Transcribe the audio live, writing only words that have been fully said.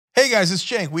guys, it's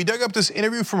Cenk. We dug up this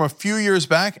interview from a few years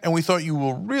back, and we thought you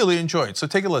will really enjoy it. So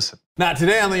take a listen. Now,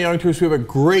 today on the Young Turks, we have a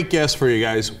great guest for you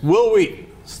guys. Will Wheaton,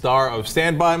 star of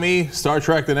Stand By Me, Star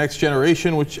Trek The Next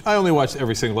Generation, which I only watched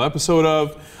every single episode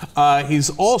of. He's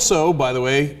also, by the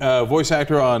way, voice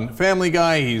actor on Family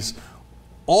Guy. He's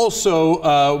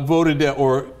also voted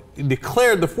or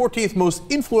declared the 14th most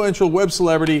influential web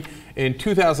celebrity in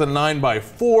 2009 by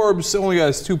Forbes. Only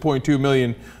has 2.2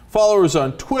 million followers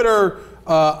on Twitter.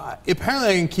 Apparently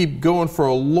I can keep going for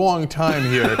a long time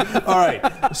here. All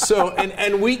right. So,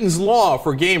 and Wheaton's Law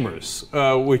for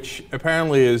gamers, which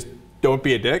apparently is don't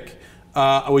be a dick,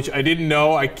 which I didn't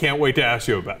know. I can't wait to ask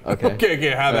you about.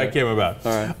 Okay, how that came about.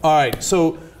 All right.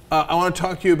 So I want to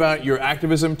talk to you about your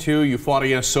activism too. You fought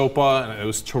against SOPA, and it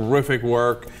was terrific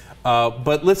work.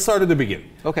 But let's start at the beginning.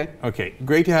 Okay.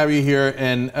 Great to have you here.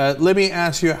 And let me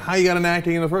ask you how you got into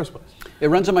acting in the first place. It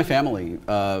runs in my family.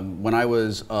 When I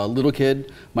was a little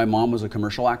kid, my mom was a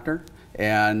commercial actor,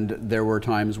 and there were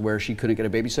times where she couldn't get a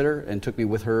babysitter and took me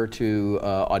with her to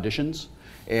auditions.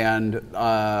 And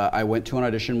I went to an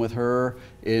audition with her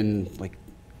in like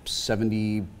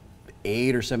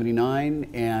 78 or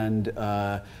 79,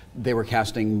 and they were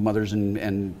casting mothers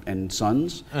and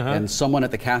sons, and someone at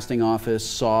the casting office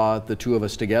saw the two of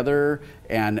us together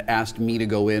and asked me to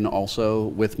go in also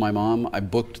with my mom. I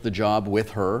booked the job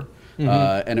with her.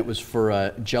 And it was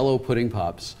for Jell-O pudding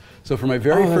pops. So for my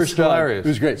very first job, it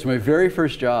was great. So my very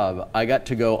first job, I got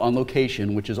to go on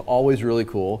location, which is always really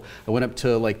cool. I went up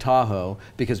to Lake Tahoe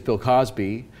because Bill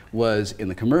Cosby was in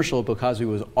the commercial. Bill Cosby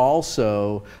was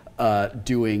also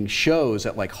doing shows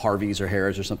at like Harvey's or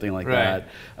Harrah's or something like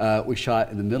that. We shot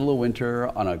in the middle of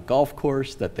winter on a golf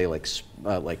course that they like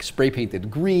spray painted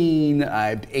green.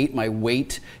 I ate my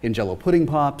weight in Jell-O pudding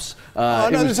pops.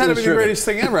 This had to be the greatest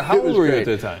thing ever. How old were you at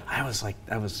the time? I was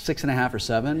 6.5 or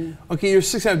 7. Okay, you're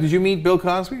 6.5. Did you meet Bill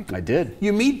Cosby? I did.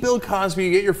 You meet Bill Cosby,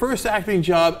 you get your first acting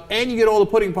job, and you get all the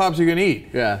pudding pops you're gonna eat.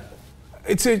 Yeah.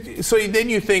 So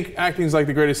then you think acting's like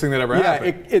the greatest thing that ever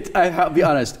happened. Yeah, I have to be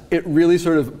honest, it really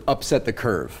sort of upset the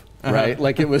curve. Right,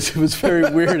 like it was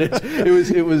very weird.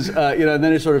 It was and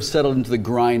then it sort of settled into the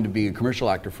grind of being a commercial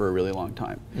actor for a really long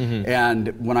time.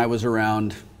 And when I was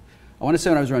around, I want to say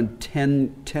when I was around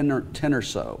 10 or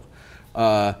so,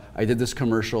 I did this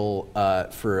commercial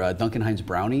for Duncan Hines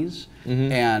brownies,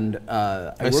 and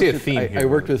I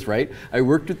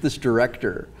worked with this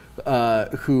director.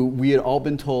 Who we had all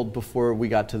been told before we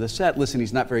got to the set, listen,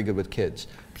 he's not very good with kids.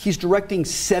 He's directing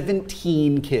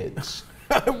 17 kids.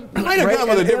 I'd have gone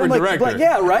with a different director.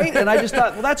 Yeah, right? And I just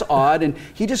thought, well, that's odd. And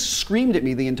he just screamed at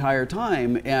me the entire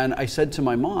time. And I said to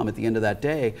my mom at the end of that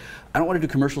day, I don't want to do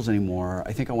commercials anymore.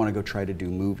 I think I want to go try to do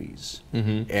movies.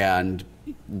 And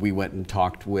we went and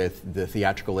talked with the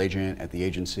theatrical agent at the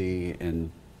agency, and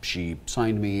she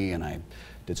signed me, and I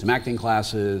did some acting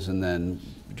classes, and then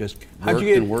just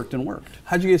worked and worked.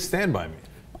 How'd you get Stand By Me?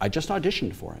 I just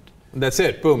auditioned for it. That's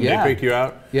it. Boom. Yeah. They picked you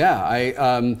out.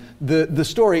 Yeah. The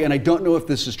story, and I don't know if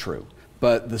this is true,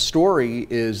 but the story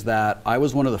is that I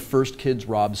was one of the first kids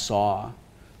Rob saw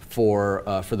for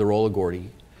the role of Gordy,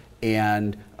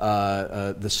 and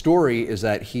the story is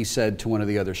that he said to one of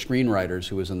the other screenwriters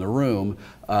who was in the room,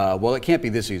 well, it can't be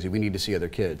this easy. We need to see other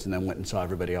kids, and then went and saw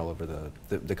everybody all over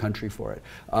the country for it.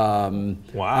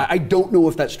 Wow. I don't know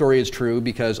if that story is true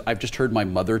because I've just heard my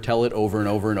mother tell it over and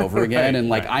over and over again,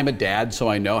 and I'm a dad, so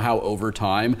I know how over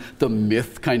time the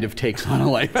myth kind of takes on a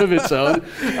life of its own.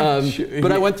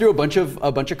 But I went through a bunch of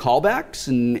callbacks,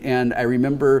 and I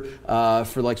remember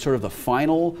for like sort of the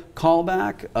final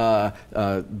callback,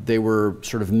 they were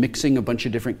sort of mixing a bunch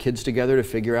of different kids together to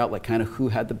figure out like kind of who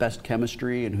had the best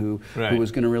chemistry and who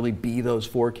was going to really be those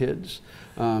 4 kids.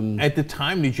 At the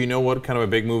time, did you know what kind of a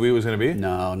big movie it was going to be?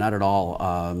 No, not at all.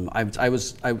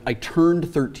 I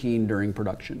turned 13 during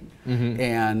production,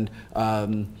 and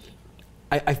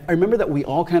I remember that we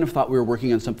all kind of thought we were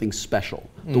working on something special.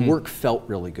 The work felt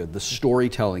really good. The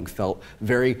storytelling felt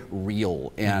very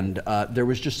real, and there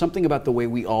was just something about the way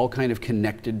we all kind of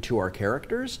connected to our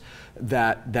characters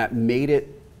that made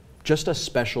it just a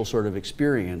special sort of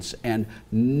experience, and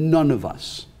none of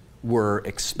us were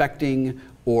expecting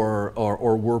or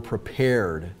were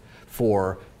prepared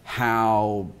for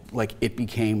how like it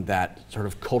became that sort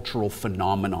of cultural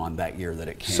phenomenon that year that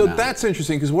it came out. So that's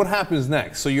interesting, because what happens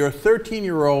next? So you're a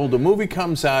 13-year-old, the movie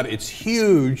comes out, it's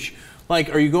huge.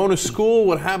 Like, are you going to school?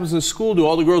 What happens in school? Do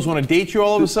all the girls want to date you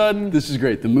all of a sudden? This is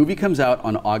great. The movie comes out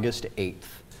on August 8th.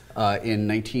 in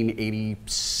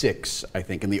 1986, I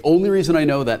think. And the only reason I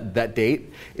know that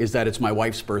date is that it's my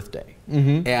wife's birthday.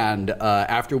 And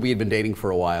after we had been dating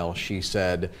for a while, she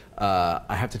said,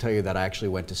 I have to tell you that I actually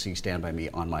went to see Stand By Me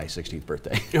on my 16th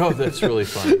birthday. Oh, that's really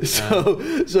fun.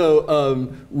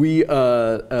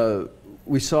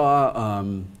 We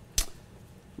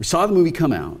saw the movie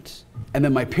come out, and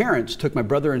then my parents took my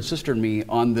brother and sister and me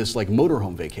on this like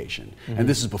motorhome vacation. And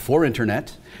this is before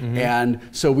internet. And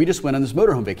so we just went on this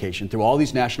motorhome vacation through all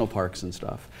these national parks and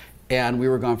stuff. And we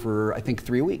were gone for, I think,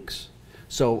 3 weeks.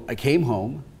 So I came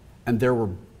home, and there were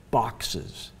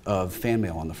boxes of fan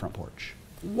mail on the front porch.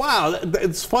 Wow,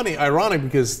 it's funny, ironic,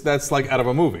 because that's like out of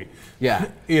a movie. Yeah.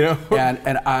 You know?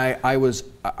 And I was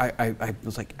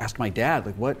like, asked my dad,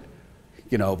 like, what?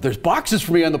 You know, there's boxes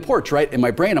for me on the porch, right? In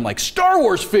my brain, I'm like, Star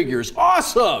Wars figures,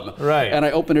 awesome! Right. And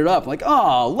I open it up, like,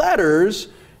 oh, letters!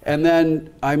 And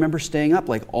then I remember staying up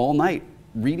like all night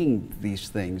reading these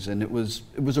things, and it was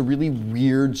a really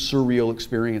weird, surreal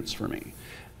experience for me.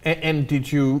 And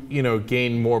did you,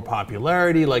 gain more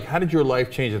popularity? Like, how did your life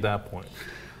change at that point?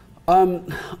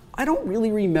 I don't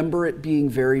really remember it being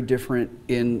very different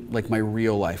in like my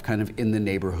real life, kind of in the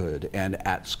neighborhood and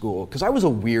at school. Because I was a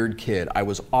weird kid. I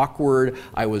was awkward.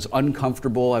 I was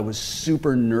uncomfortable. I was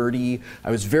super nerdy.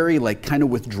 I was very like kind of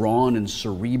withdrawn and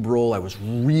cerebral. I was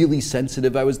really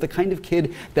sensitive. I was the kind of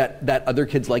kid that other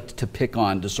kids liked to pick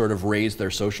on to sort of raise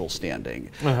their social standing.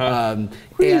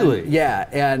 Really?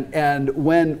 And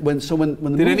when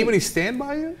the did anybody stand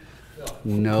by you?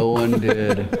 No one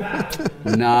did.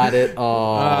 Not at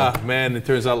all. Ah, man, it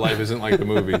turns out life isn't like the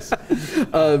movies.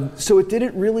 So it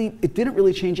didn't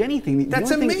really change anything. That's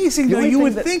amazing, though. You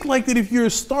would think like that if you're a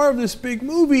star of this big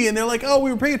movie and they're like, oh,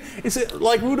 we were paying, it's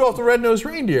like Rudolph the Red-Nosed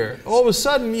Reindeer. All of a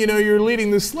sudden, you're leading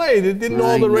the sleigh. Didn't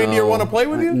all the reindeer want to play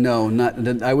with you? No,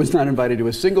 I was not invited to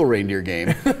a single reindeer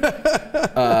game.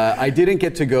 I didn't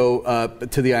get to go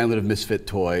to the Island of Misfit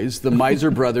Toys. The Miser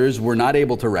brothers were not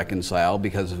able to reconcile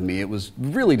because of me. It was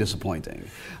really disappointing.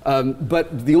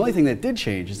 But the only thing that did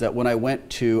change is that when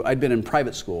I'd been in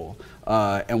private school,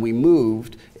 and we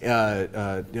moved to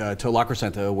La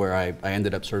Crescenta, where I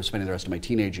ended up sort of spending the rest of my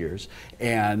teenage years,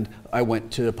 and I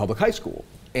went to public high school.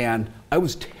 And I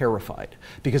was terrified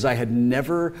because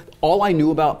all I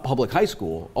knew about public high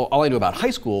school, all I knew about high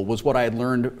school was what I had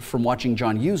learned from watching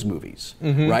John Hughes movies,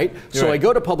 right? So right. I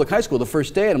go to public high school the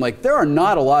first day and I'm like, there are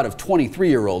not a lot of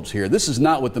 23-year-olds here. This is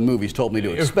not what the movies told me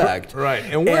to expect. Right,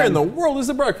 and where in the world is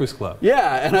the Breakfast Club?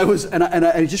 Yeah, and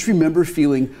I just remember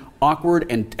feeling awkward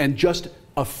and just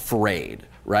afraid,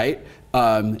 right?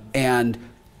 And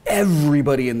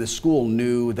everybody in the school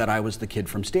knew that I was the kid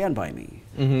from Stand By Me.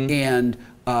 And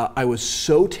I was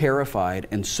so terrified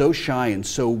and so shy and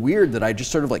so weird that I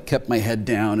just sort of like kept my head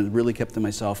down and really kept to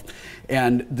myself.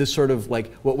 And this sort of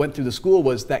like what went through the school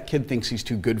was that kid thinks he's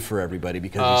too good for everybody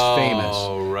because he's famous.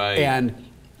 Oh, right. And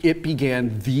it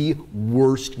began the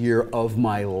worst year of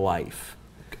my life.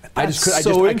 I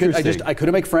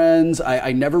couldn't make friends.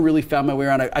 I never really found my way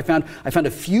around. I found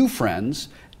a few friends.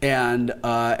 And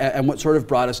what sort of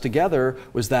brought us together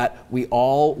was that we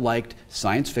all liked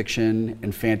science fiction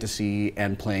and fantasy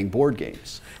and playing board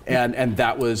games. And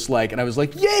that was like, and I was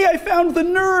like, yay, I found the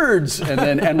nerds!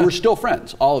 And we're still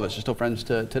friends. All of us are still friends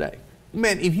today.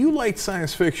 Man, if you liked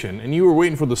science fiction and you were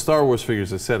waiting for the Star Wars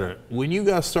figures, etc., when you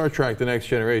got Star Trek: The Next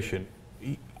Generation,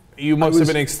 you must have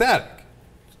been ecstatic.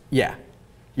 Yeah.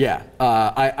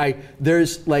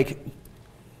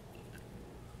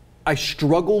 I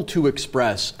struggle to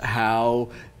express how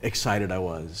excited I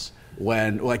was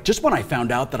when I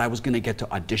found out that I was going to get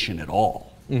to audition at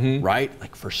all, right?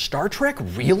 Like for Star Trek,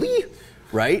 really,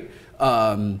 right?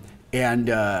 And then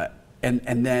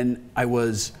I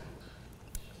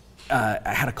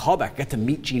had a callback. I got to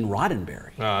meet Gene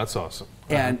Roddenberry. Oh, that's awesome.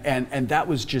 And that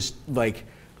was just like.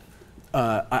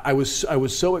 I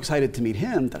was so excited to meet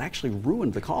him that I actually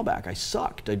ruined the callback. I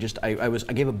sucked. I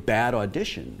gave a bad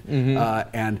audition,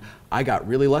 and I got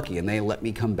really lucky, and they let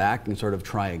me come back and sort of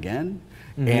try again.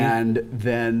 And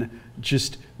then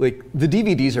just like the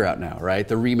DVDs are out now, right?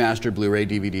 The remastered Blu-ray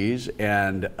DVDs,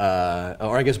 and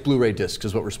or I guess Blu-ray discs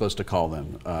is what we're supposed to call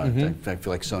them. I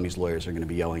feel like Sony's lawyers are going to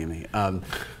be yelling at me.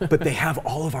 But they have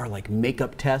all of our like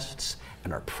makeup tests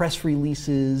and our press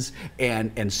releases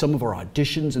and some of our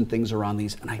auditions and things are on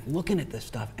these. And I'm looking at this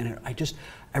stuff, and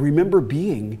I remember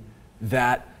being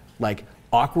that like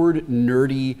awkward,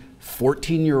 nerdy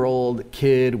 14-year-old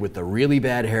kid with a really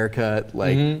bad haircut,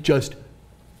 like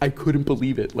I couldn't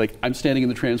believe it. Like I'm standing in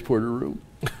the transporter room.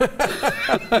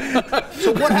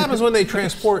 So what happens when they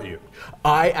transport you?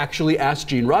 I actually asked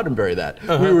Gene Roddenberry that.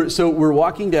 We're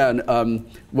walking down,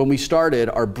 when we started,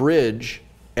 our bridge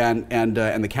and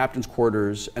the captain's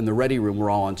quarters and the ready room were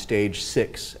all on stage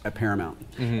 6 at Paramount,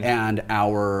 and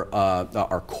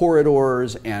our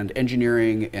corridors and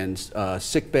engineering and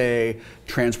sick bay,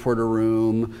 transporter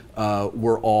room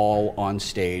were all on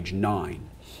stage 9.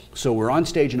 So we're on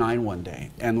stage 9 one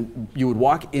day, and you would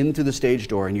walk into the stage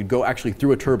door, and you'd go actually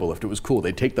through a turbo lift. It was cool.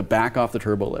 They'd take the back off the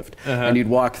turbo lift, and you'd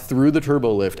walk through the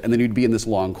turbo lift, and then you'd be in this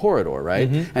long corridor, right?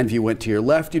 And if you went to your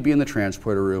left, you'd be in the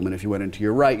transporter room, and if you went into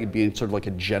your right, you'd be in sort of like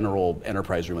a general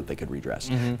enterprise room that they could redress.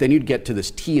 Then you'd get to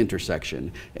this T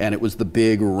intersection, and it was the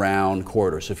big round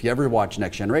corridor. So if you ever watch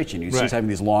Next Generation, you see us having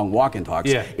these long walk-in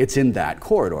talks. It's in that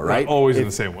corridor, right? Always in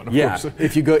the same one, of course.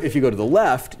 If you go to the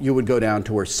left, you would go down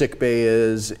to where sick bay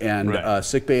is. And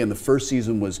sick bay in the first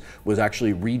season was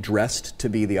actually redressed to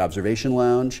be the observation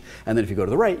lounge. And then if you go to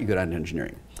the right, you go down to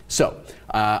engineering. So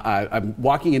I'm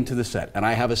walking into the set, and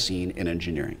I have a scene in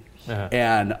engineering.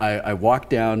 And I walk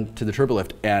down to the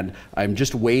turbolift, and I'm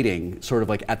just waiting sort of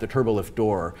like at the turbolift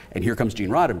door, and here comes Gene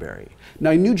Roddenberry. Now,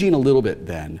 I knew Gene a little bit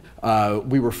then.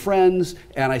 We were friends,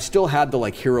 and I still had the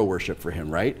like hero worship for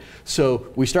him, right? So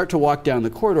we start to walk down the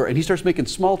corridor, and he starts making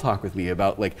small talk with me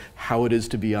about like how it is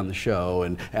to be on the show,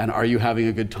 and are you having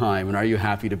a good time, and are you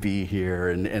happy to be here,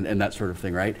 and that sort of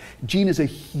thing, right? Gene is a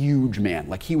huge man.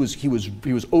 Like he was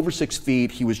over 6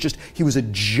 feet. He was a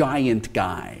giant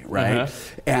guy, right?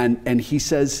 And he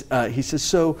says,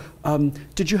 so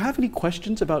did you have any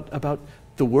questions about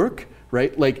the work?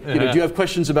 Right, like do you have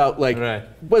questions about like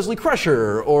Wesley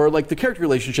Crusher or like the character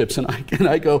relationships? And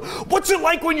I go, what's it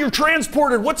like when you're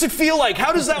transported? What's it feel like?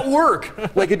 How does that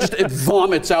work? Like it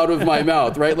vomits out of my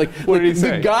mouth, right? Like what did he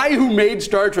say? The guy who made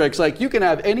Star Trek's like, you can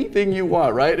have anything you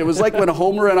want, right? It was like when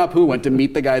Homer and Apu went to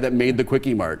meet the guy that made the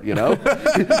Quickie Mart, you know?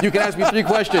 You can ask me 3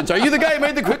 questions. Are you the guy who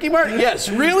made the Quickie Mart? Yes.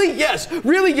 Really? Yes.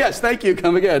 Really? Yes. Thank you.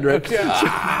 Come again, right?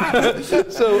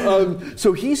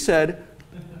 So he said,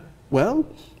 well,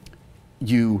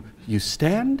 you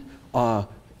stand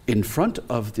in front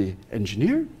of the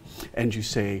engineer, and you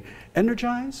say,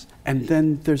 energize, and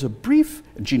then there's a brief,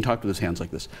 and Gene talked with his hands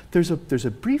like this, there's a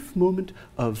brief moment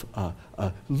of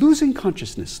losing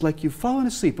consciousness, like you've fallen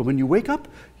asleep, and when you wake up,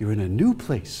 you're in a new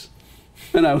place.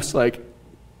 And I was like,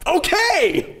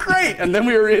 okay, great. And then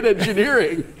we were in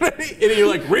engineering. And you're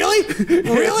like, really?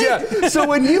 Really? Yeah. So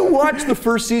when you watch the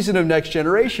first season of Next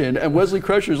Generation and Wesley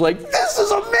Crusher's like, this is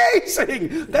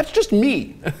amazing, that's just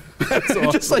me. That's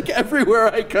awesome. Just like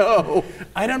everywhere I go.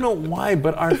 I don't know why,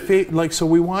 but so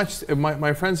we watched,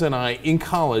 my friends and I in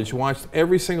college watched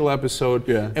every single episode,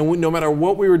 and no matter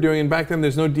what we were doing, and back then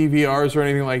there's no DVRs or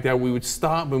anything like that, we would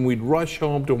stop and we'd rush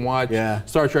home to watch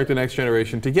Star Trek The Next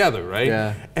Generation together, right?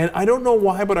 Yeah. And I don't know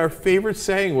why, but our favorite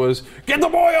saying was, get the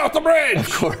boy off the bridge!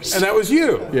 Of course. And that was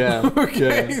you. Yeah.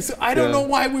 Okay? Yeah. So I don't know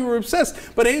why we were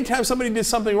obsessed, but anytime somebody did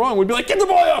something wrong, we'd be like, get the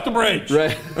boy off the bridge!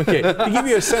 Right. Okay, to give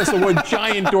you a sense of what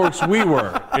giant dorks we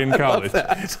were in college. I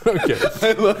love that. Okay.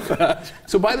 I love that.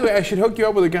 So by the way, I should hook you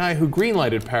up with a guy who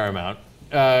greenlighted Paramount,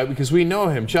 because we know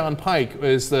him. John Pike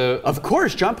is the... Of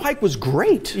course, John Pike was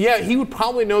great. Yeah, he would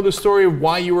probably know the story of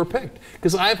why you were picked,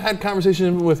 because I've had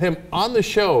conversations with him on the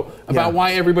show about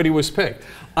why everybody was picked.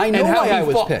 I know why I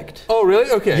was picked. Oh,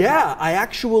 really? Okay. Yeah, I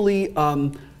actually...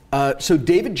 so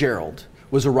David Gerrold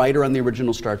was a writer on the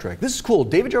original Star Trek. This is cool.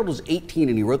 David Gerrold was 18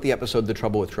 and he wrote the episode The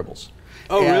Trouble with Tribbles.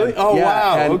 Oh, really? Oh,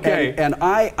 wow. Okay. And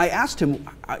I asked him,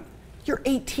 you're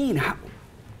 18.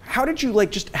 How did you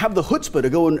like just have the chutzpah to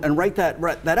go and write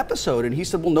that episode? And he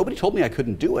said, well, nobody told me I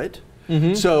couldn't do it.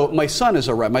 So my son has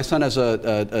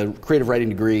a creative writing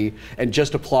degree and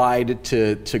just applied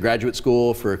to graduate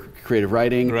school for creative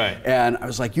writing. Right. And I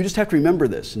was like, you just have to remember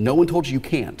this. No one told you you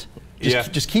can't.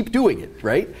 Just keep doing it,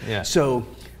 right? Yeah. So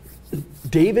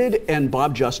David and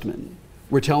Bob Justman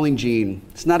were telling Gene,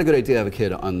 it's not a good idea to have a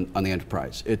kid on the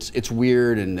Enterprise. It's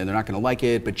weird and they're not going to like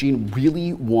it, but Gene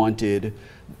really wanted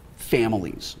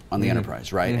families on the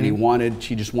Enterprise, right? And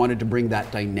he just wanted to bring that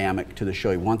dynamic to the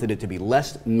show. He wanted it to be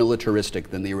less militaristic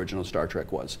than the original Star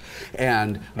Trek was.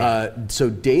 And so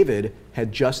David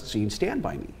had just seen Stand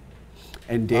By Me.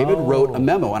 And David wrote a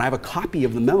memo, and I have a copy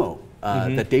of the memo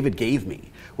that David gave me,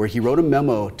 where he wrote a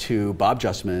memo to Bob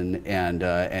Justman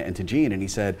and to Gene, and he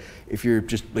said, if you're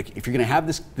gonna have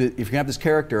this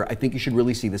character, I think you should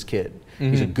really see this kid.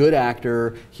 He's a good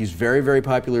actor. He's very, very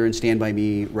popular in Stand By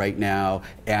Me right now,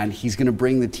 and he's gonna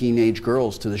bring the teenage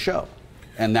girls to the show.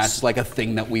 And that's like a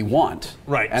thing that we want.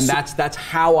 Right. And that's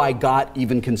how I got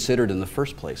even considered in the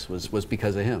first place, was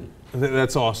because of him.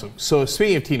 That's awesome. So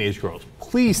speaking of teenage girls,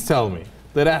 please tell me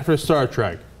that after Star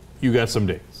Trek, you got some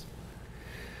dates.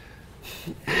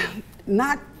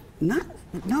 No,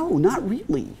 not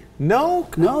really. No?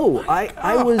 No,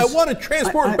 I was... I want to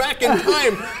transport back in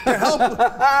time to help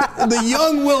the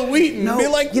young Will Wheaton be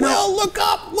like, Will, look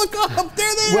up,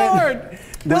 there they are.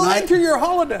 We'll enter your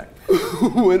holodeck.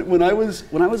 when I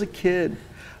was a kid,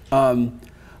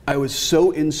 I was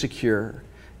so insecure.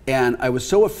 And I was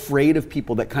so afraid of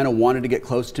people that kind of wanted to get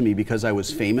close to me because I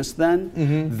was famous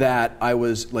then, that I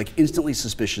was like instantly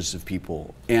suspicious of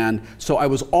people. And so I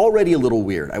was already a little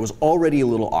weird. I was already a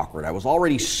little awkward. I was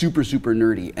already super, super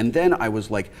nerdy. And then I was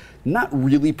like not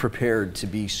really prepared to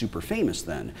be super famous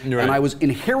then. Right. And I was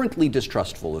inherently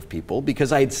distrustful of people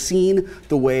because I had seen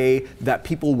the way that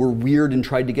people were weird and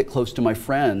tried to get close to my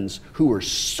friends who were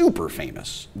super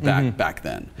famous back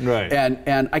then. Right.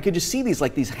 And I could just see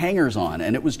these hangers on,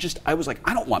 and it was just, I was like,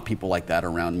 I don't want people like that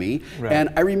around me. Right. And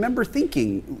I remember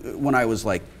thinking when I was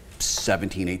like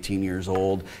 17, 18 years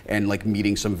old and like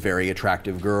meeting some very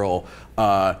attractive girl,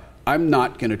 I'm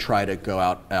not going to try to go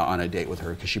out on a date with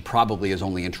her because she probably is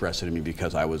only interested in me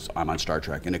because I'm on Star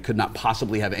Trek, and it could not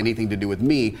possibly have anything to do with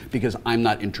me because I'm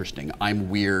not interesting. I'm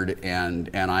weird and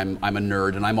I'm a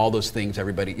nerd and I'm all those things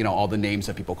everybody, all the names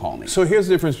that people call me. So here's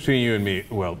the difference between you and me,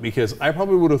 Will, because I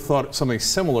probably would have thought something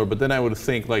similar, but then I would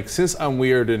think like, since I'm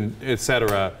weird and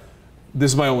etc.,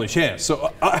 this is my only chance.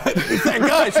 So thank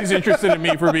God she's interested in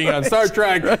me for being on Star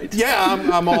Trek. Right. Yeah,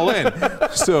 I'm all in.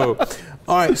 So,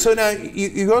 all right. So now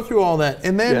you go through all that,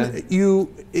 and then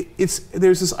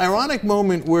there's this ironic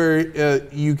moment where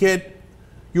you're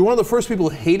one of the first people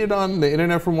hated on the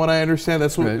internet, from what I understand.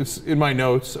 That's what it's in my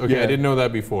notes. Okay, I didn't know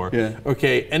that before. Yeah.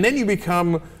 Okay, and then you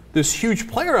become this huge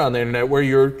player on the internet where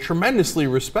you're tremendously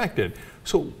respected.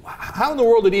 So how in the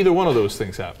world did either one of those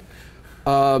things happen?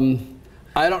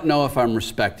 I don't know if I'm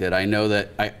respected. I know that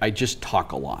I just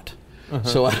talk a lot.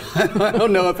 So I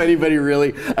don't know if anybody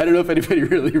really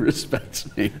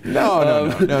respects me.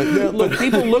 No. Look,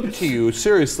 people look to you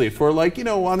seriously for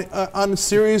on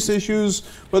serious issues,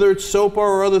 whether it's soap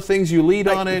or other things, you lead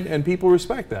on it, and people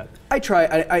respect that. I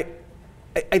try.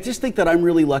 I just think that I'm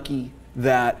really lucky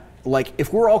that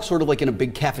if we're all sort of like in a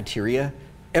big cafeteria,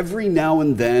 every now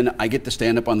and then I get to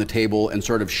stand up on the table and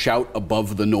sort of shout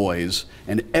above the noise,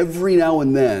 and every now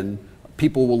and then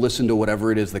people will listen to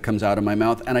whatever it is that comes out of my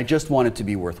mouth, and I just want it to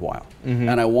be worthwhile.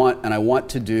 And I want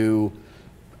to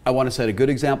set a good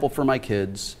example for my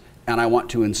kids, and I want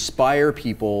to inspire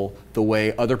people the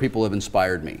way other people have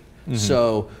inspired me.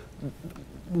 So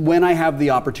when I have the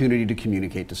opportunity to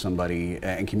communicate to somebody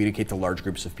and communicate to large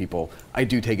groups of people, I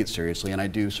do take it seriously, and I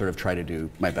do sort of try to do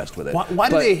my best with it. Why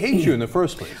do they hate you in the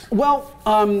first place? Well,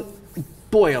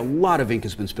 boy, a lot of ink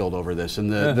has been spilled over this,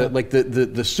 and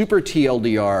the super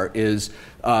TLDR is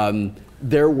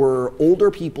there were older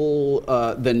people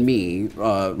than me,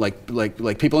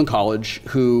 like people in college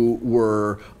who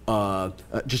were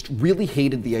just really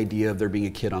hated the idea of there being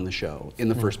a kid on the show in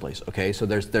the first place. Okay, so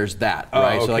there's that,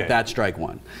 right? Okay. So that's strike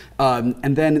one.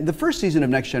 And then the first season of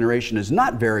Next Generation is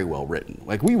not very well written.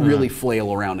 We really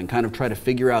flail around and kind of try to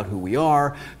figure out who we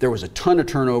are. There was a ton of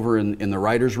turnover in the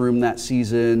writers' room that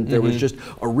season. There was just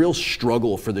a real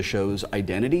struggle for the show's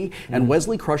identity. And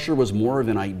Wesley Crusher was more of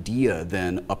an idea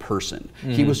than a person.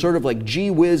 He was sort of like,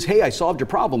 gee whiz, hey, I solved your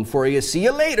problem for you. See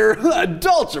you later.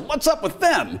 Adults, what's up with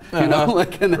them? And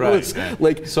was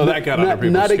so that got under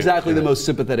people's not skin. Exactly the most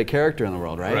sympathetic character in the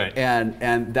world, right?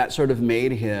 And that sort of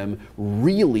made him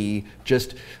really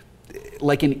just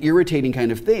like an irritating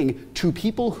kind of thing to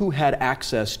people who had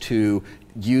access to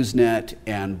Usenet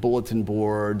and bulletin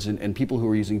boards and people who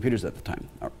were using computers at the time.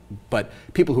 But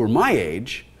people who were my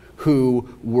age, who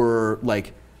were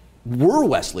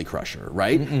Wesley Crusher,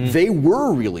 right? They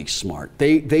were really smart.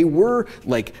 They were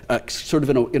sort of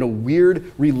in a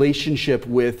weird relationship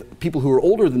with people who were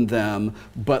older than them,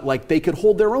 but they could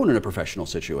hold their own in a professional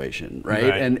situation, right?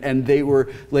 And they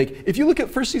were if you look at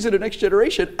first season of Next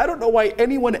Generation, I don't know why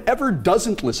anyone ever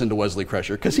doesn't listen to Wesley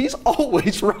Crusher, because he's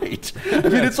always right. I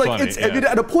mean, it's funny, I mean,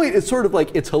 at a point, it's sort of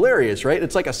it's hilarious, right?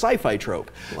 It's like a sci-fi trope.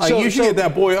 You should get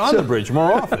that boy on the bridge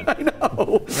more often. I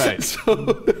know. Right.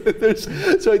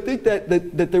 So I think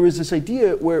that there was this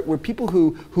idea where people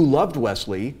who loved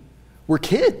Wesley were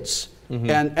kids.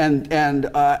 And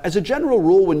as a general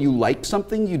rule, when you like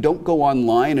something, you don't go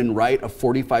online and write a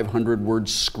 4,500 word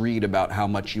screed about how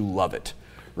much you love it.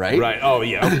 Right? Right. Oh,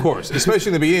 yeah, of course. Especially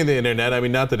in the beginning of the internet. I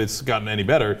mean, not that it's gotten any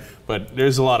better, but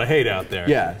there's a lot of hate out there.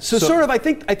 Yeah. So sort of, I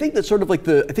think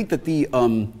that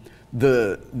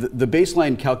the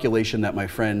baseline calculation that my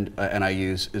friend and I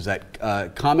use is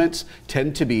that comments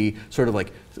tend to be sort of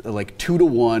like 2 to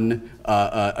 1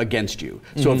 against you.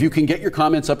 So if you can get your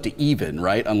comments up to even,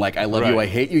 right, on like I love you, I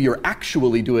hate you, you're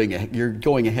actually you're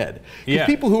going ahead. Yeah.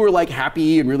 People who are like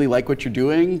happy and really like what you're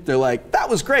doing, they're like, that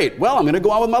was great. Well, I'm going to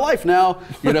go on with my life now.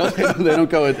 You know, they don't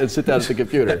go and sit down at the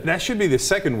computer. That should be the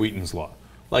second Wheaton's law.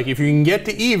 Like if you can get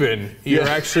to even, you're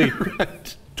actually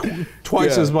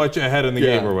twice as much ahead in the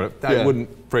game or whatever. I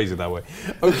wouldn't phrase it that way.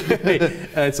 Okay,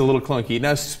 it's a little clunky.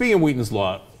 Now, speaking of Wheaton's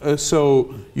Law,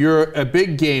 so you're a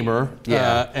big gamer,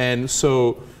 and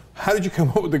so how did you come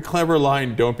up with the clever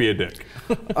line, don't be a dick?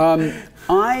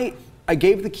 I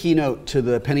gave the keynote to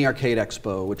the Penny Arcade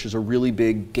Expo, which is a really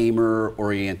big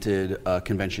gamer-oriented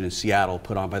convention in Seattle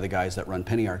put on by the guys that run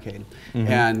Penny Arcade.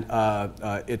 And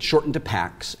it's shortened to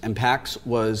PAX, and PAX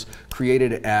was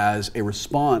created as a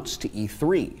response to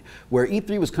E3, where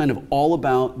E3 was kind of all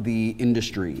about the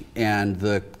industry and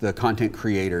the content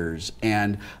creators.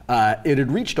 And it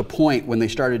had reached a point when they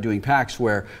started doing PAX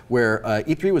where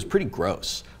E3 was pretty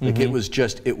gross. Like it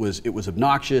was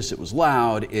obnoxious, it was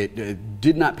loud, it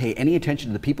did not pay any attention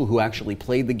to the people who actually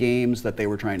played the games that they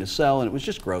were trying to sell, and it was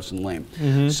just gross and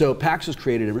lame. So PAX was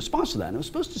created in response to that, and it was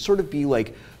supposed to sort of be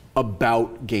like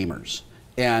about gamers.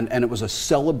 And it was a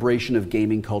celebration of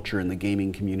gaming culture in the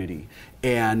gaming community.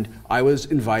 And I was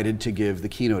invited to give the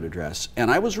keynote address.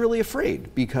 And I was really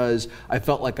afraid because I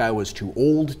felt like I was too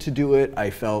old to do it.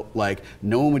 I felt like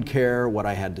no one would care what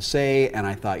I had to say. And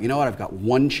I thought, you know what, I've got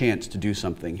one chance to do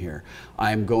something here.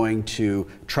 I'm going to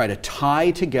try to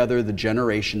tie together the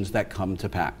generations that come to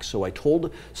PAX. So I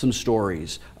told some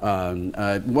stories. When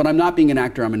I'm not being an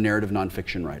actor, I'm a narrative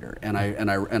nonfiction writer. And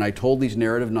I told these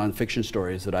narrative nonfiction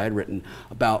stories that I had written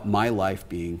about my life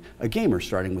being a gamer,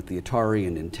 starting with the Atari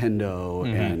and Nintendo,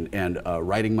 and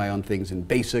writing my own things in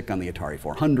BASIC on the Atari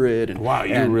 400. And, wow,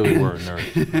 you really were a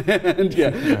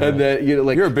nerd. and then, you know,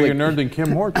 like you're a bigger nerd than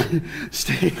Kim Horton.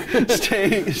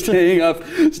 staying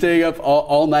up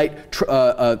all night,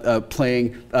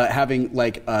 playing, having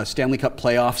like Stanley Cup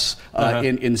playoffs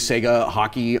in Sega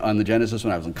hockey on the Genesis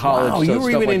when I was in college. Wow, so you were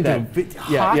even like into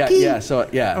hockey?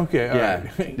 Okay, all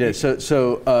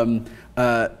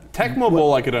right. Tecmo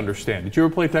Bowl I could understand. Did you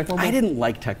ever play Tecmo Bowl? I didn't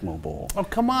like Tecmo Bowl. Oh,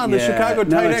 come on. The Chicago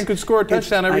tight end could score a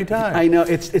touchdown every time. I know.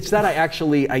 It's that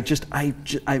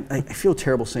I feel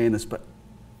terrible saying this, but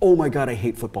oh my God, I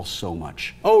hate football so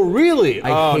much. Oh, really?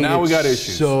 I hate now it we got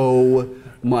issues. So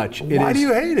much. Why do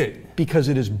you hate it? Because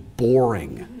it is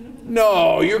boring.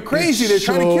 No, you're crazy. They're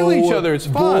trying to kill each other. It's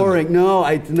fun. Boring. No,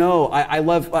 I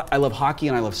love hockey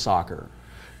and I love soccer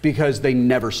because they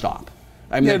never stop.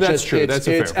 I mean, that's true. That's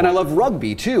a fair point. And I love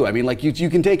rugby too. I mean, like you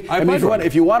can take.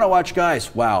 If you want to watch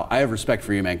guys, wow, I have respect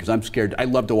for you, man, because I'm scared. I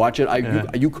love to watch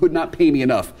it. You could not pay me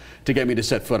enough to get me to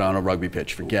set foot on a rugby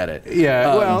pitch. Forget it.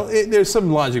 Yeah. There's some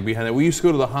logic behind that. We used to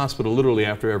go to the hospital literally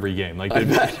after every game. Like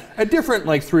a different,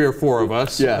 like 3 or 4 of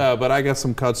us. Yeah. But I got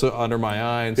some cuts under my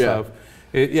eye and stuff.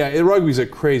 Rugby's a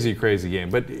crazy, crazy game,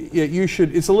 but you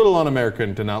should. It's a little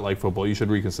un-American to not like football. You should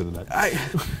reconsider that.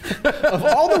 Of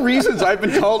all the reasons I've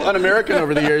been called un-American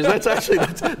over the years, that's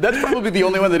probably the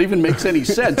only one that even makes any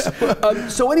sense.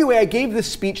 So anyway, I gave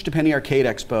this speech to Penny Arcade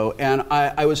Expo, and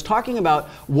I was talking about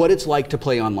what it's like to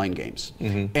play online games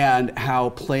and how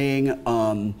playing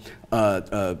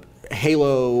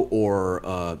Halo or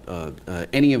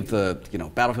any of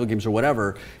the Battlefield games or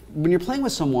whatever, when you're playing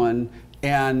with someone.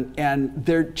 And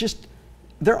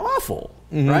they're awful,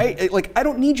 right? Like, I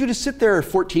don't need you to sit there,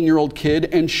 14-year-old kid,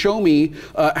 and show me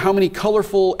how many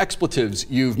colorful expletives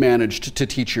you've managed to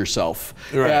teach yourself.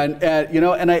 Right. And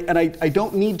I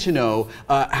don't need to know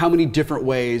how many different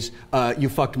ways you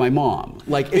fucked my mom.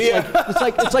 Like,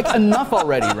 it's like enough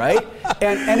already, right?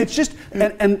 And it's just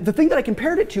and the thing that I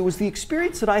compared it to was the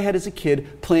experience that I had as a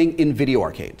kid playing in video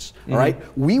arcades. All right,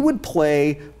 we would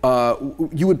play.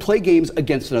 You would play games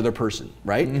against another person,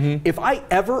 right? If I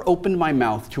ever opened my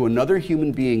mouth to another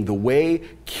human being the way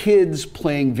kids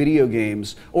playing video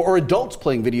games or adults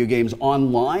playing video games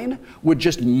online would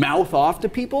just mouth off to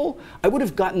people, I would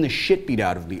have gotten the shit beat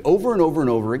out of me over and over and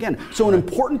over again. So an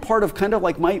important part of kind of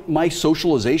like my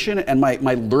socialization and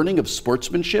my learning of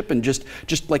sportsmanship and just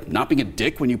like not being a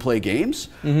dick when you play games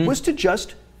was to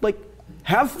just like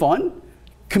have fun,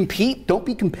 compete, don't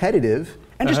be competitive,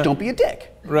 and just don't be a dick.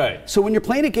 Right. So when you're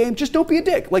playing a game, just don't be a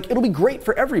dick. Like, it'll be great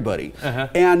for everybody.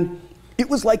 And it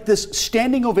was like this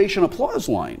standing ovation applause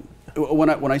line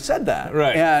when I said that.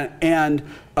 Right. And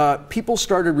people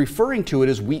started referring to it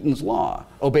as Wheaton's Law.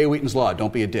 Obey Wheaton's Law,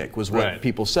 don't be a dick, was what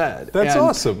people said. That's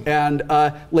awesome. And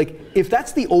like, if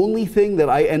that's the only thing that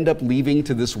I end up leaving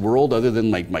to this world other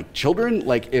than like my children,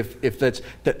 like if that's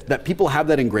that people have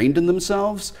that ingrained in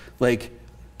themselves, like,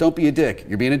 don't be a dick.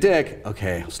 You're being a dick.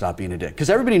 Okay, I'll stop being a dick.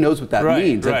 Because everybody knows what that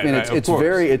means. I mean,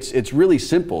 it's really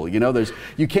simple. You know,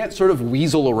 you can't sort of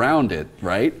weasel around it,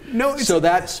 right? No. So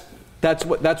that's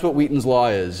what Wheaton's Law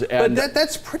is. And but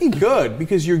that's pretty good,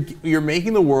 because you're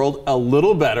making the world a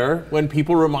little better when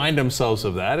people remind themselves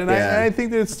of that, and I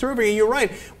think that it's terrific. And you're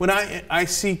right. When I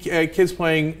see kids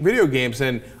playing video games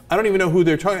and I don't even know who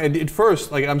they're talking. At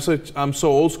first, like I'm so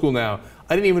old school now.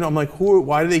 I didn't even know. I'm like,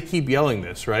 why do they keep yelling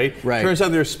this, right? Turns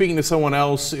out they're speaking to someone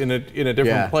else in a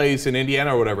different place in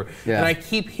Indiana or whatever. Yeah. And I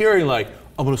keep hearing like,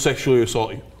 I'm going to sexually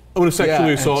assault you. I'm going to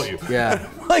sexually assault you. Yeah.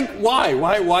 Like, why?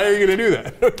 Why are you going to do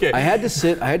that? Okay. I had to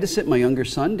sit my younger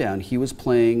son down. He was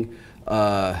playing,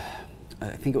 I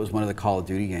think it was one of the Call of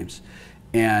Duty games,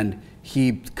 and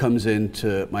he comes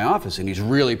into my office and he's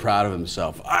really proud of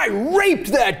himself. I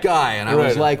raped that guy, and I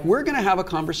was like, we're going to have a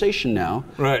conversation now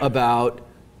about.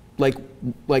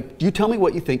 Like, you tell me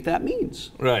what you think that means.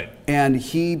 Right. And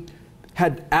he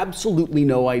had absolutely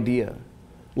no idea,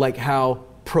 like, how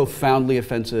profoundly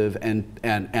offensive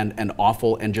and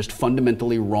awful and just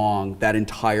fundamentally wrong that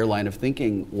entire line of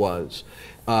thinking was.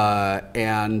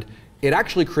 And it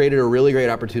actually created a really great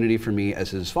opportunity for me as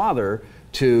his father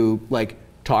to, like,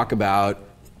 talk about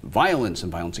violence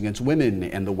and violence against women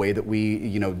and the way that we,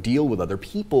 deal with other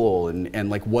people and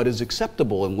like what is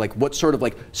acceptable and like what sort of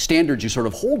like standards you sort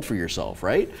of hold for yourself,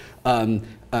 right?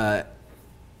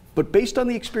 But based on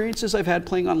the experiences I've had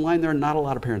playing online, there are not a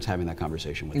lot of parents having that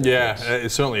conversation with their kids. It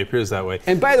certainly appears that way.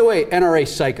 And by the way, NRA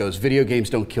psychos, video games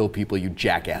don't kill people, you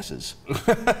jackasses.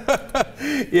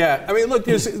 Yeah, I mean, look,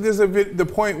 the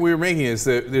point we were making is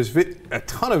that there's a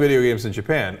ton of video games in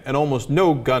Japan and almost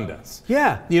no gun deaths.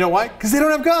 Yeah. You know why? Because they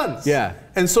don't have guns. Yeah.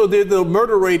 And so the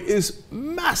murder rate is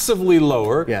massively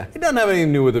lower. Yeah. It doesn't have anything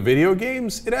to do with the video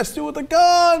games. It has to do with the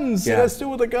guns. Yeah. It has to do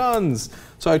with the guns.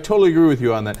 So I totally agree with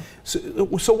you on that.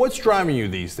 So what's driving you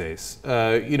these days?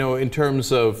 In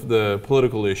terms of the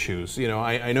political issues.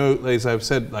 I know, as I've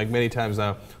said like many times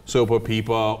now, SOPA, PIPA,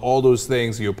 all those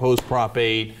things. You oppose Prop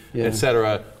 8,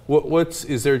 etc.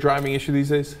 Is there a driving issue these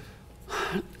days?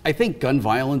 I think gun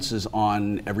violence is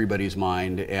on everybody's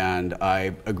mind, and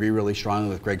I agree really strongly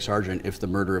with Greg Sargent. If the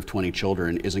murder of 20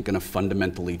 children isn't going to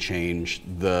fundamentally change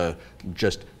the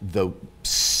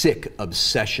sick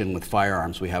obsession with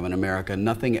firearms we have in America,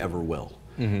 nothing ever will.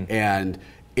 Mm-hmm. And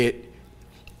it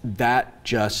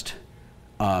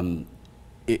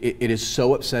is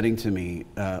so upsetting to me,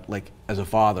 like as a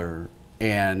father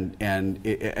and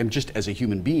just as a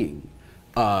human being,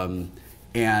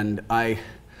 and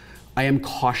I am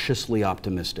cautiously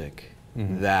optimistic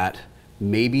that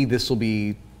maybe this will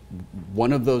be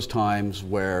one of those times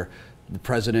where the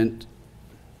president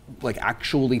like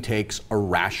actually takes a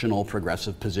rational,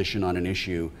 progressive position on an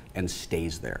issue and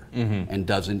stays there and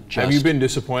doesn't just. Have you been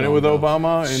disappointed with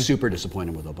Obama? Super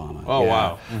disappointed with Obama. Oh,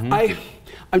 wow. Mm-hmm.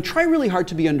 I'm trying really hard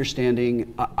to be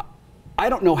understanding. I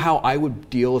don't know how I would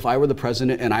deal if I were the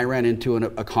president and I ran into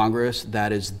a Congress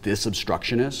that is this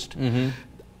obstructionist. Mm-hmm.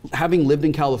 Having lived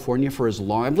in California for as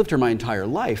long, I've lived here my entire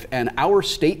life, and our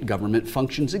state government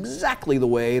functions exactly the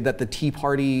way that the Tea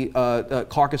Party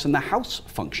caucus in the House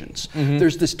functions. Mm-hmm.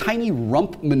 There's this tiny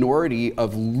rump minority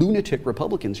of lunatic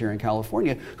Republicans here in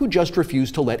California who just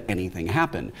refuse to let anything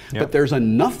happen. Yep. But there's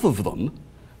enough of them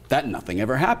that nothing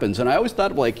ever happens. And I always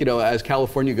thought, like, as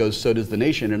California goes, so does the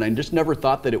nation, and I just never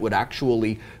thought that it would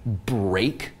actually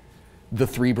break the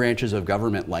three branches of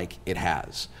government like it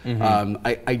has. Mm-hmm.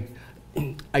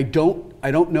 I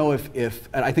don't know if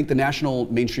I think the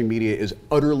national mainstream media is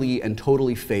utterly and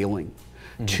totally failing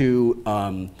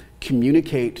to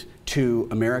communicate to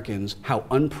Americans how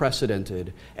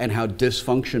unprecedented and how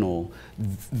dysfunctional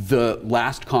the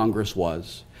last Congress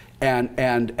was, and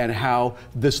how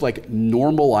this like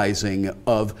normalizing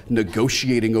of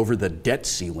negotiating over the debt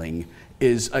ceiling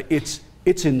is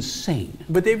it's insane.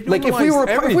 But they've like if we were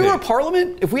a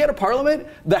parliament, if we had a parliament,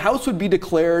 the House would be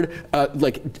declared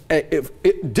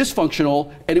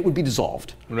dysfunctional, and it would be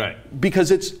dissolved. Right. Because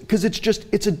it's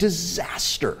a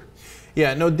disaster.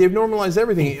 Yeah, no, they've normalized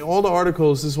everything. All the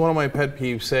articles, this is one of my pet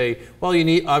peeves, say, well,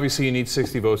 obviously you need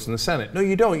 60 votes in the Senate. No,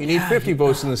 you don't. You need 50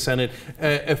 votes in the Senate.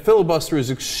 A filibuster is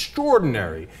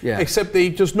extraordinary, except they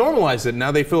just normalized it.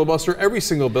 Now they filibuster every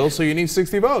single bill, so you need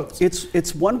 60 votes.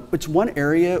 It's one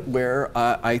area where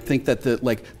I think that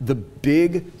the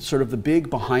big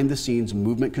behind the scenes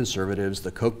movement conservatives,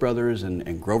 the Koch brothers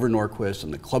and Grover Norquist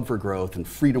and the Club for Growth and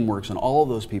Freedom Works and all of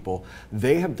those people,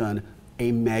 they have done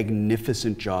a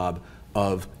magnificent job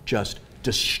of just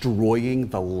destroying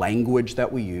the language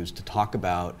that we use to talk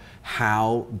about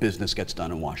how business gets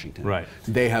done in Washington. Right.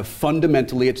 They have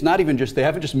fundamentally, it's not even just, they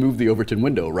haven't just moved the Overton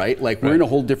window, right? Like we're in a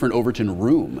whole different Overton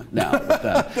room now with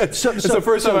that. It's the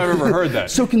first time I've ever heard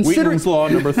that. So considering Wheaton's Law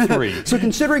number 3. So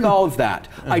considering all of that,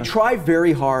 I try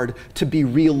very hard to be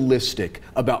realistic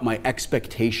about my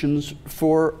expectations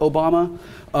for Obama.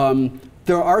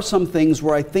 There are some things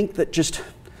where I think that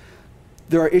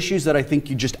there are issues that I think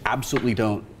you just absolutely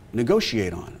don't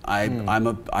negotiate on.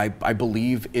 I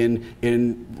believe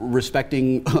in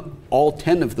respecting all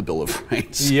 10 of the Bill of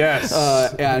Rights. Yes.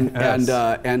 And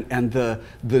the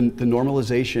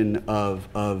normalization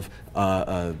of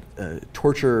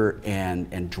torture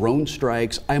and drone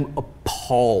strikes. I'm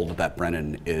appalled that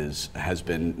Brennan has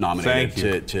been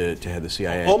nominated to head the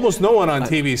CIA. Almost no one on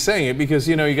TV is saying it because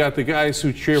you got the guys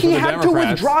who cheer for the Democrats. He had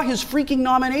to withdraw his freaking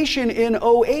nomination in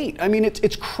 2008. I mean,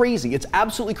 it's crazy. It's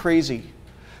absolutely crazy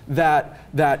that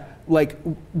like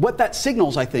what that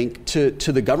signals, I think, to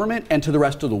the government and to the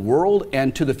rest of the world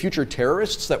and to the future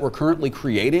terrorists that we're currently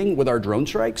creating with our drone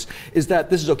strikes is that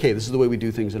this is okay. This is the way we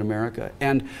do things in America.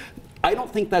 And I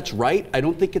don't think that's right. I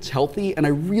don't think it's healthy, and I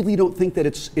really don't think that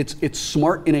it's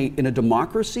smart in a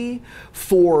democracy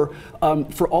for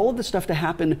all of this stuff to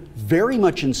happen very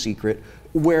much in secret.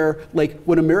 Where, like,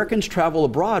 when Americans travel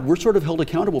abroad, we're sort of held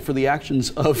accountable for the actions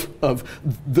of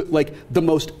the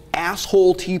most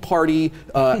asshole Tea Party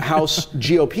House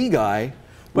GOP guy,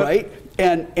 right?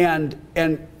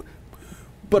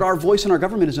 But our voice in our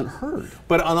government isn't heard.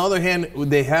 But on the other hand,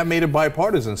 they have made it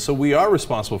bipartisan, so we are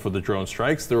responsible for the drone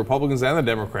strikes. The Republicans and the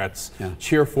Democrats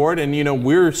cheer for it, and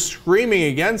we're screaming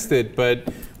against it, but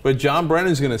John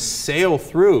Brennan's going to sail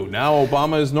through. Now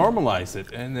Obama has normalized it.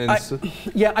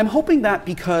 I'm hoping that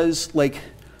because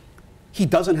he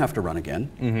doesn't have to run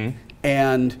again,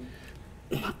 and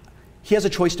he has a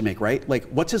choice to make, right? Like,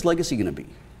 what's his legacy going to be?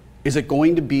 Is it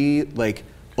going to be like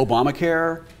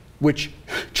Obamacare, which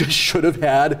just should have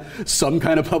had some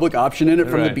kind of public option in it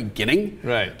from the beginning,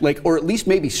 right? Or at least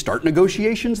maybe start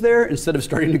negotiations there instead of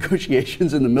starting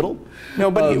negotiations in the middle.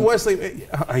 No, but Wesley,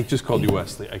 I just called you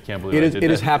Wesley. I can't believe it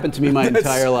has happened to me my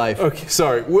entire life. Okay,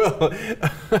 sorry, Will.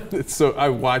 So I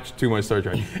watched too much Star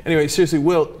Trek. Anyway, seriously,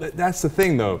 Will, that's the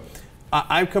thing, though.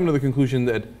 I've come to the conclusion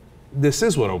that this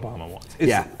is what Obama wants.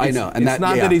 I know. And it's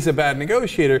not that he's a bad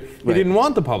negotiator. He didn't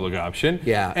want the public option.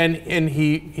 Yeah. And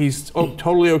he's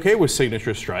totally okay with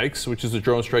signature strikes, which is the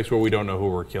drone strikes where we don't know who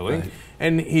we're killing. Right.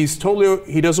 And he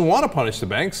doesn't want to punish the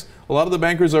banks. A lot of the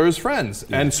bankers are his friends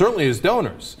and certainly his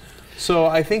donors. So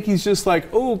I think he's just like,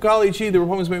 oh, golly gee, the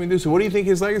Republicans made me do so. What do you think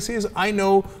his legacy is? I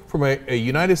know from a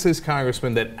United States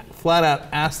congressman that flat out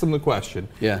asked him the question.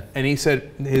 Yeah. And he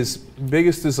said his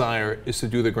biggest desire is to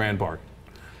do the grand bargain.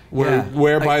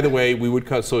 Where, by the way, we would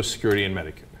cut Social Security and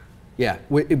Medicare. Yeah,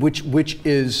 which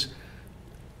is,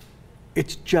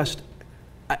 it's just,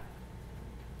 I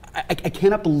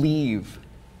cannot believe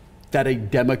that a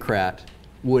Democrat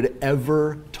would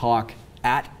ever talk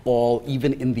at all,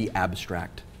 even in the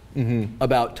abstract,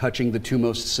 about touching the two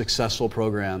most successful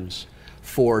programs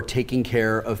for taking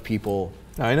care of people.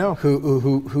 I know.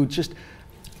 Who just.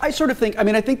 I sort of think,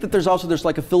 I think that there's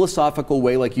like a philosophical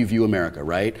way like you view America,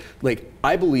 right? Like,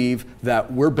 I believe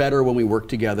that we're better when we work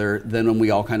together than when we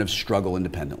all kind of struggle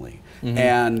independently.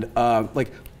 And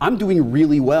I'm doing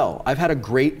really well. I've had a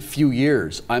great few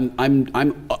years. I'm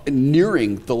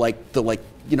nearing the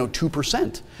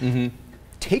 2%.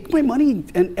 Take my money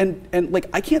and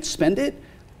I can't spend it.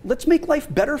 Let's make life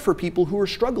better for people who are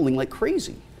struggling like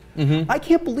crazy. I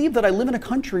can't believe that I live in a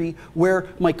country where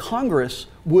my Congress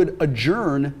would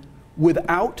adjourn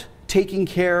without taking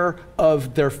care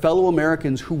of their fellow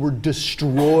Americans who were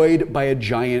destroyed by a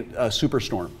giant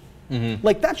superstorm.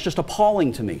 Like, that's just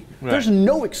appalling to me. Right. There's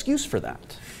no excuse for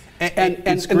that. And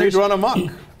it's great to run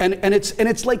amok. And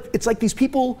it's like these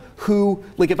people who,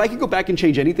 like, if I could go back and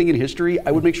change anything in history,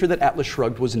 I would make sure that Atlas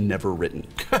Shrugged was never written.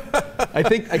 I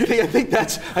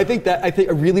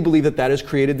really believe that has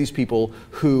created these people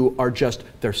who are just,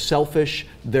 they're selfish,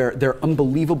 they're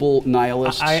unbelievable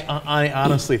nihilists. I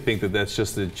honestly think that's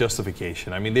just a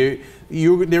justification. I mean, they're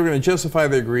going to justify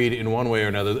their greed in one way or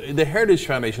another. The Heritage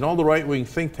Foundation, all the right-wing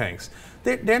think tanks,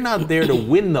 they're not there to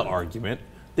win the argument.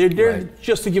 They're there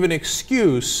just to give an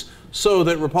excuse so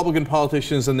that Republican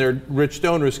politicians and their rich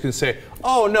donors can say,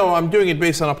 oh, no, I'm doing it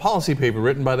based on a policy paper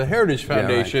written by the Heritage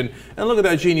Foundation, and look at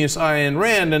that genius Ayn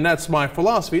Rand, and that's my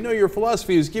philosophy. No, your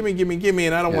philosophy is gimme, gimme, gimme,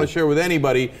 and I don't want to share with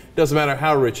anybody. Doesn't matter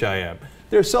how rich I am.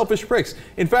 They're selfish pricks.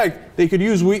 In fact, they could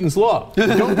use Wheaton's law.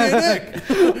 Don't be a dick.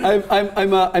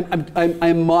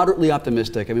 I'm moderately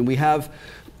optimistic. I mean, we have,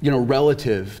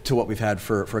 relative to what we've had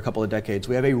for a couple of decades,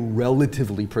 we have a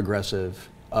relatively progressive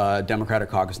Democratic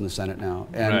caucus in the Senate now,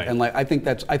 and like I think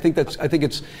I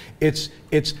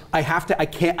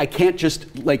can't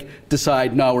just like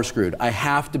decide no, we're screwed. I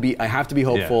have to be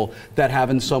hopeful that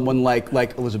having someone like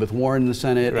Elizabeth Warren in the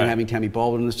Senate and having Tammy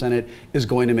Baldwin in the Senate is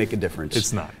going to make a difference.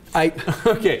 It's not.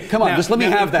 Okay, come on, just let me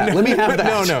have that. Let me have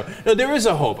that. No, there is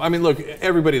a hope. I mean, look,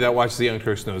 everybody that watches the Young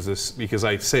Turks knows this because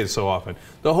I say it so often.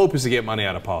 The hope is to get money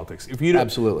out of politics. If you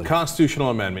don't, constitutional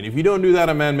amendment. If you don't do that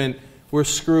amendment, we're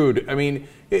screwed. I mean,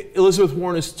 Elizabeth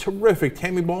Warren is terrific.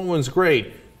 Tammy Baldwin's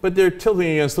great, but they're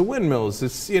tilting against the windmills.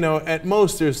 It's, at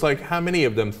most there's like how many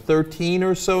of them? 13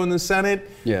 or so in the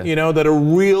Senate. Yeah. That are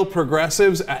real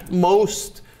progressives. At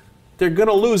most, they're going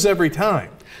to lose every time.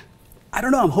 I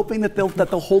don't know. I'm hoping that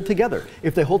they'll hold together.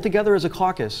 If they hold together as a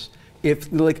caucus,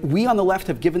 if we on the left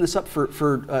have given this up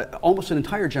for almost an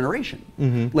entire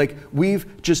generation, like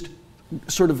we've just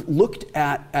sort of looked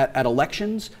at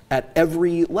elections at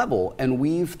every level, and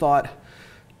we've thought,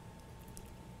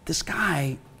 this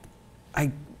guy,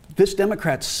 this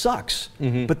Democrat sucks,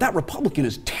 but that Republican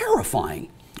is terrifying.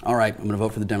 All right, I'm going to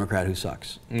vote for the Democrat who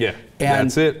sucks. Yeah,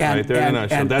 that's it, right there in a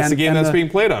nutshell. That's the game that's being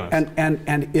played on us.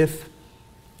 And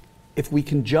if we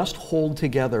can just hold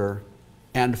together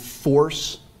and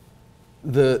force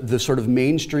the sort of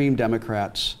mainstream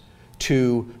Democrats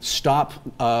to stop,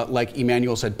 like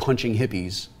Emmanuel said, punching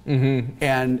hippies,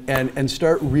 and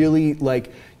start really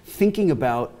like thinking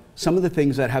about some of the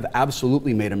things that have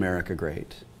absolutely made America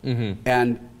great.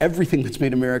 And everything that's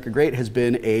made America great has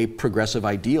been a progressive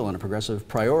ideal and a progressive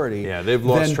priority. Yeah, they've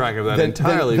lost track of that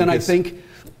entirely. Then I think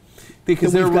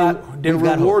because they're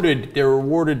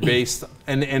rewarded based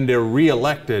and they're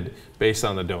reelected based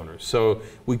on the donors. So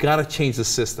we got to change the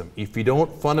system. If you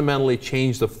don't fundamentally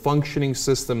change the functioning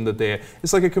system that they,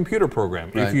 it's like a computer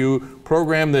program. If you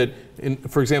program that,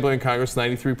 for example, in Congress,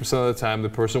 93% of the time, the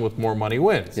person with more money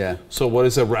wins. Yeah. So what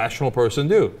does a rational person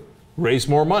do? Raise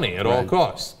more money at all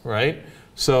costs, right?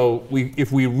 So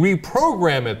if we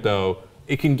reprogram it, though,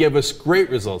 it can give us great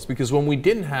results, because when we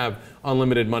didn't have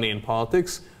unlimited money in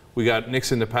politics, we got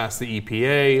Nixon to pass the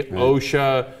EPA,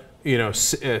 OSHA,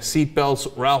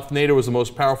 seatbelts. Ralph Nader was the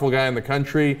most powerful guy in the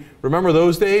country. Remember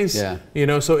those days?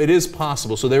 Yeah. So it is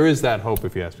possible. So there is that hope,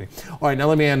 if you ask me. All right, now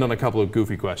let me end on a couple of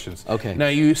goofy questions. Okay. Now,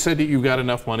 you said that you've got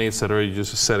enough money, et cetera. You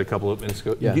just said a couple of minutes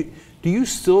ago. Yeah. Do you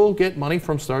still get money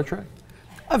from Star Trek?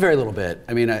 A very little bit.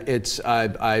 I mean, I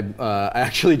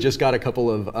actually just got a couple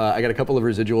of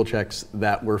residual checks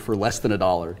that were for less than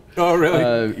 $1. Oh,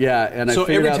 really? Yeah, and so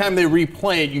every time they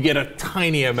replay it, you get a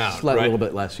tiny amount, right? A little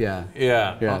bit less, yeah.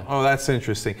 Yeah. Oh, that's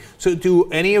interesting. So, do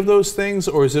any of those things,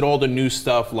 or is it all the new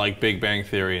stuff like Big Bang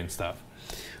Theory and stuff?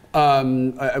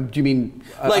 Do you mean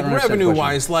like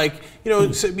revenue-wise? Like,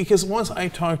 because once I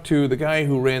talked to the guy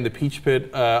who ran the Peach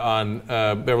Pit on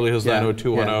Beverly Hills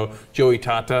 90210, Joey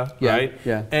Tata, right?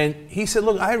 Yeah. And he said,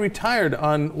 "Look, I retired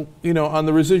on on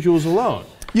the residuals alone."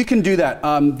 You can do that.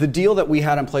 The deal that we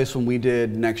had in place when we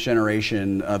did Next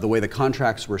Generation, the way the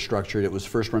contracts were structured, it was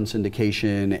first-run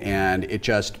syndication, and it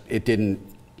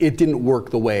didn't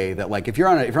work the way that, like, if you're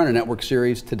on a network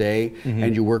series today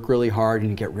and you work really hard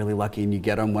and you get really lucky and you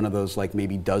get on one of those like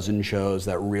maybe dozen shows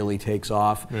that really takes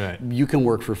off, you can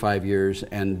work for 5 years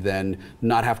and then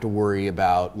not have to worry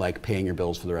about like paying your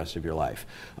bills for the rest of your life.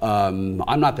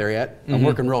 I'm not there yet. I'm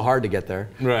working real hard to get there.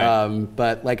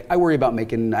 But like I worry about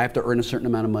I have to earn a certain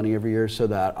amount of money every year so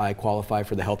that I qualify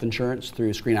for the health insurance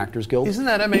through Screen Actors Guild. Isn't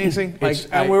that amazing?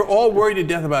 And we're all worried to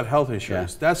death about health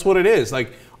insurance. That's what it is.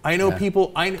 Like, I know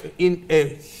people, in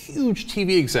a huge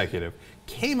TV executive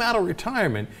came out of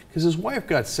retirement because his wife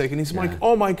got sick, and he's like,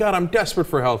 oh my God, I'm desperate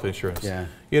for health insurance.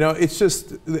 It's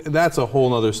just, that's a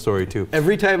whole other story too.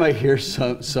 Every time I hear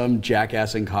some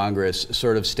jackass in Congress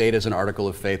sort of state as an article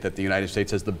of faith that the United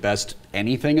States has the best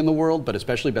anything in the world, but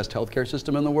especially best healthcare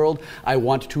system in the world, I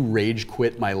want to rage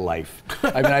quit my life.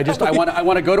 I mean, I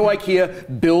want to go to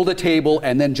IKEA, build a table,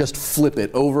 and then just flip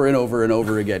it over and over and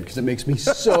over again, because it makes me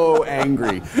so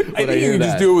angry. I think you can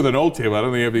just do it with an old table. I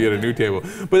don't think you have to get a new table.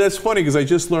 But that's funny, because I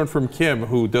just learned from Kim,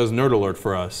 who does Nerd Alert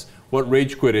for us, what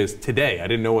rage quit is today. I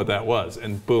didn't know what that was,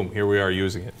 and boom, here we are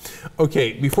using it.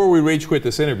 Okay, before we rage quit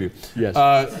this interview, yes.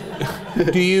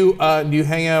 Do you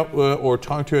hang out or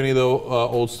talk to any of the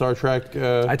old Star Trek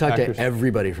I talk actors? to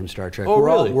everybody from Star Trek. Oh,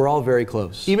 really? We're all very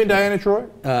close. Even Diana Troy?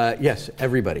 Yes,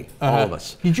 everybody, all of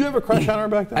us. Did you have a crush on her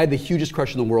back then? I had the hugest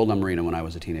crush in the world on Marina when I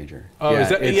was a teenager. Oh, is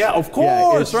that? Yeah, of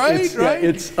course, right? Yeah,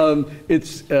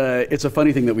 it's a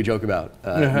funny thing that we joke about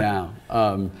now.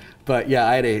 But yeah,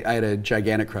 I had a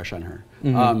gigantic crush on her.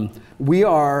 I'm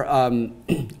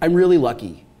really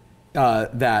lucky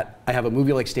that I have a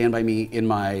movie like Stand By Me in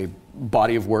my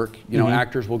body of work. You know,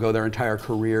 actors will go their entire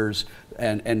careers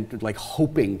and like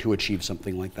hoping to achieve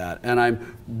something like that. And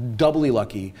I'm doubly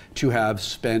lucky to have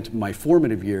spent my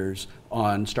formative years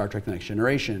on Star Trek: The Next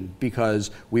Generation,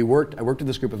 because I worked with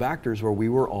this group of actors where we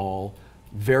were all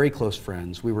very close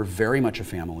friends. We were very much a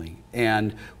family,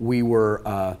 and we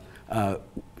were.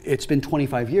 It's been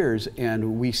 25 years,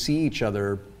 and we see each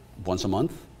other once a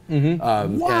month.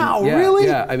 Wow, yeah, really?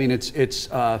 Yeah, I mean,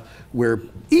 we're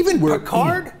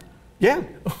Picard? Yeah,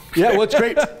 well, it's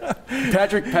great.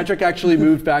 Patrick actually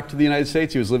moved back to the United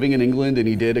States. He was living in England, and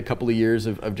he did a couple of years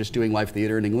of just doing live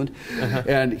theater in England.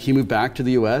 And he moved back to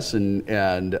the U.S. and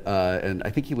I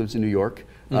think he lives in New York.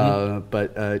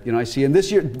 But you know, I see, and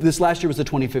this last year was the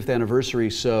 25th anniversary,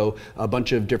 so a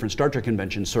bunch of different Star Trek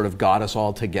conventions sort of got us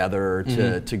all together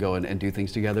to go and do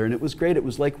things together, and it was great. It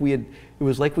was like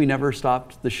we never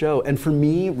stopped the show. And for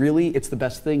me, really, it's the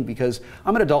best thing, because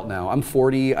I'm an adult now. I'm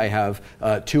 40. I have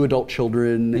 2 adult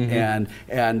children, and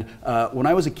when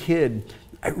I was a kid,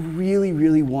 I really,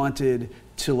 really wanted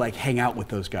to like hang out with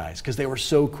those guys because they were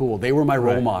so cool. They were my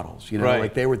role models, you know,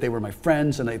 like they were my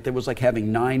friends, and it was like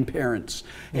having 9 parents,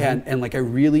 and like I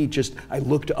really I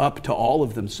looked up to all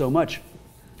of them so much.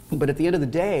 But at the end of the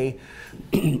day,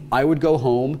 I would go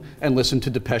home and listen to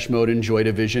Depeche Mode and Joy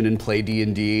Division and play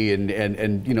D&D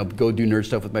and you know, go do nerd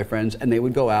stuff with my friends, and they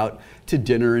would go out to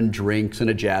dinner and drinks and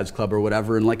a jazz club or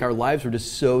whatever, and like our lives were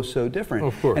just so different.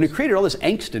 Of course. And it created all this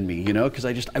angst in me, you know, because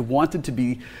I wanted to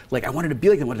be like them, I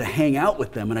wanted to hang out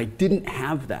with them, and I didn't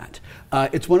have that.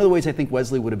 It's one of the ways I think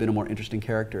Wesley would have been a more interesting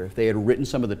character if they had written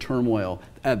some of the turmoil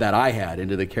that I had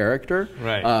into the character.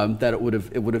 That it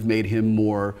would have made him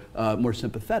more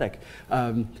sympathetic.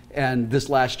 And this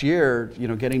last year, you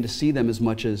know, getting to see them as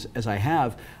much as I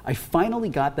have, I finally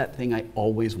got that thing I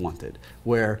always wanted,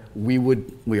 where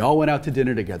we all went out to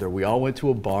dinner together, we all went to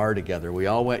a bar together, we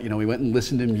went and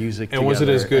listened to music together. And was it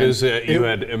as good as you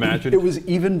had imagined? It was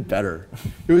even better.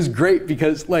 It was great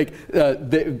because like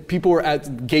people were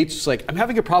at Gates like, I'm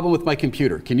having a problem with my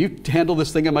computer. Can you handle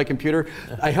this thing on my computer?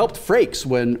 I helped Frakes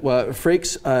when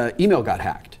Frakes' email got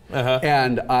hacked.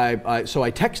 And so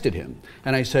I texted him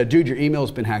and I said, dude, your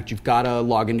email's been hacked. You've got to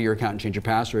log into your account and change your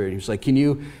password. And he was like, can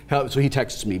you help? So he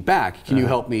texts me back, can you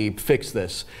help me fix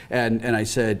this? And I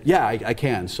said, yeah, I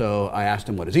can. So I asked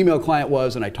him what his email client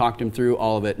was, and I talked him through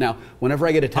all of it. Now, whenever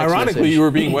I get a text Ironically, message, you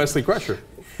were being Wesley Crusher.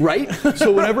 Right.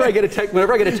 So whenever I get a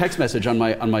text message on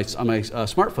my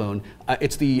smartphone,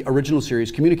 it's the original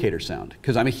series communicator sound,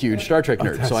 because I'm a huge Star Trek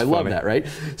nerd, so I love that. Right.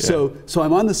 Yeah. So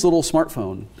I'm on this little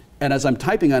smartphone, and as I'm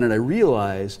typing on it, I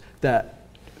realize that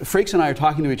Frakes and I are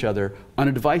talking to each other on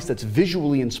a device that's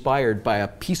visually inspired by a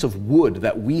piece of wood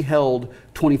that we held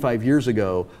 25 years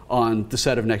ago on the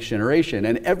set of Next Generation.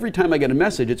 And every time I get a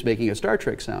message, it's making a Star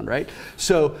Trek sound, right?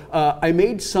 So I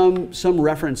made some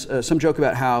reference, some joke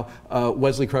about how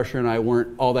Wesley Crusher and I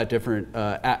weren't all that different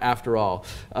after all.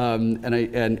 And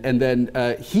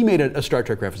then he made a Star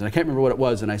Trek reference, and I can't remember what it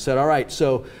was. And I said, all right,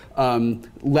 so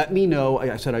let me know.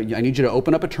 I said, I need you to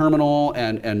open up a terminal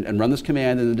and run this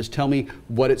command, and then just tell me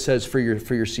what it says for your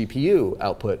CPU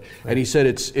output. And he said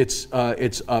it's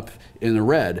up in the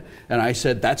red. And I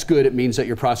said, that's good. It means that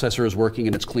your processor is working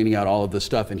and it's cleaning out all of this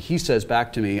stuff. And he says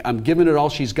back to me, I'm giving it all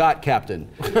she's got, Captain.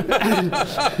 and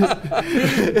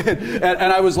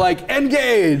I was like,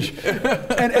 engage.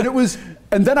 And it was.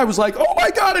 And then I was like, oh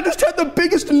my God, I just had the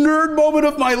biggest nerd moment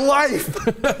of my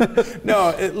life.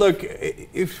 No, look,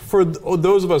 for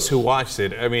those of us who watched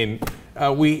it, I mean,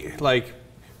 we like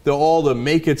all the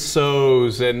make it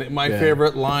so's, and my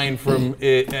favorite line from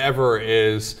it ever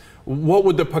is, what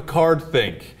would the Picard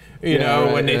think? You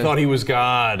know, when they thought he was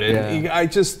God. And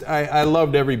I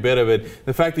loved every bit of it.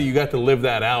 The fact that you got to live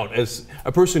that out as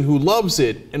a person who loves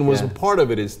it and was a part of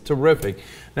it is terrific.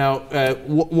 Now,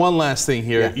 one last thing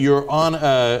here. Yeah. You're on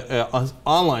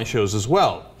online shows as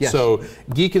well. Yes. So,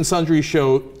 Geek and Sundry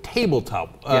show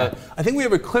Tabletop. I think we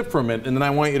have a clip from it, and then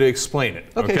I want you to explain it.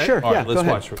 Okay, sure. All right, let's go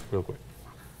watch it real quick.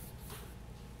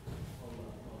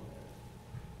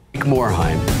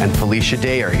 Morheim and Felicia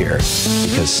Day are here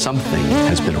because something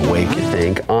has been awakened. I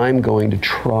think I'm going to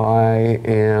try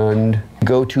and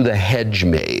go to the hedge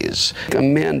maze.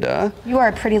 Amanda. You are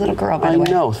a pretty little girl, by the way.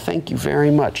 I know. Thank you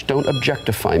very much. Don't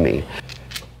objectify me.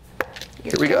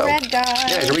 Here we go. Red guy.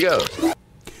 Yeah, here we go.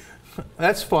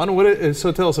 That's fun.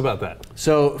 So tell us about that.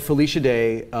 So Felicia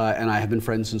Day and I have been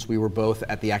friends since we were both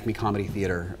at the Acme Comedy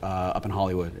Theater up in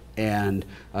Hollywood. And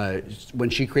when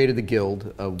she created the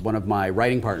Guild, one of my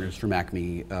writing partners from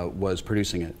Acme was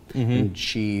producing it. And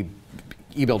she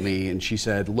emailed me and she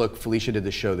said, look, Felicia did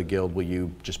this show, The Guild, will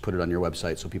you just put it on your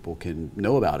website so people can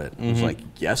know about it? I was like,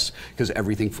 yes, because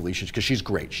everything Felicia, because she's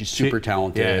great. She's super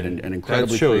talented and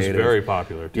incredibly creative. That show is very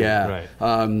popular too. Yeah.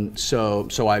 Right. So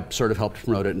I sort of helped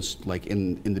promote it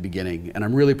in the beginning, and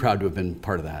I'm really proud to have been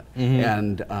part of that.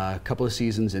 And a couple of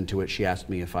seasons into it, she asked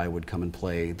me if I would come and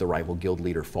play the rival guild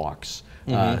leader, Fox.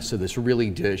 So this really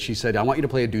did, she said, I want you to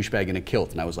play a douchebag in a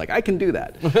kilt. And I was like, I can do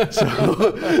that.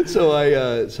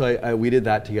 So we did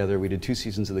that together. We did 2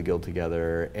 seasons of the Guild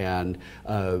together. And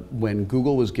when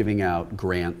Google was giving out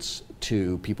grants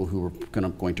to people who were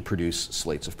going to produce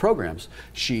slates of programs,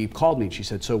 she called me and she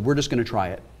said, so we're just going to try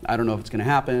it. I don't know if it's going to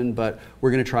happen, but we're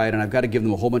going to try it, and I've got to give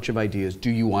them a whole bunch of ideas. Do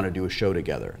you want to do a show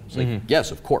together? I was like, yes,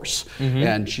 of course.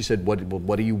 And she said,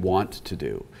 what do you want to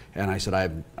do? And I said,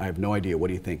 I have no idea. What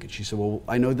do you think? And she said, well,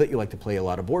 I know that you like to play a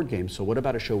lot of board games, so what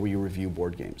about a show where you review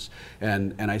board games?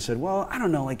 And I said, well, I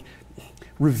don't know, like,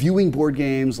 reviewing board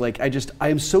games, like I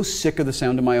am so sick of the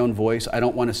sound of my own voice, I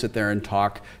don't want to sit there and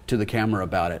talk to the camera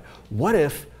about it. What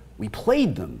if we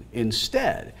played them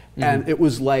instead? And it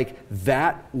was like,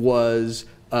 that was,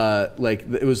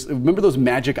 remember those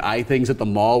magic eye things at the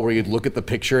mall where you'd look at the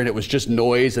picture and it was just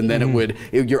noise, and then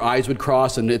your eyes would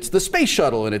cross and it's the space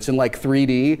shuttle and it's in like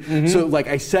 3D. So like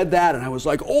I said that and I was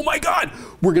like, oh my God,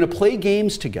 we're gonna play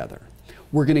games together.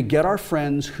 We're gonna get our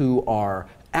friends who are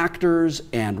actors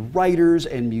and writers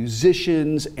and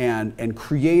musicians and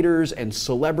creators and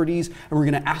celebrities, and we're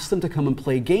going to ask them to come and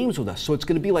play games with us. So it's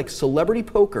going to be like Celebrity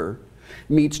Poker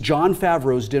meets Jon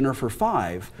Favreau's Dinner for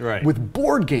Five with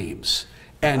board games.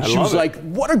 And she was like,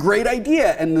 what a great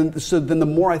idea. And then the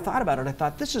more I thought about it, I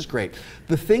thought, this is great.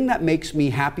 The thing that makes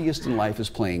me happiest in life is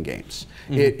playing games.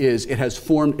 It has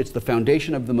formed, it's the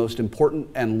foundation of the most important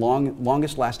and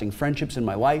longest lasting friendships in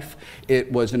my life.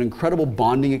 It was an incredible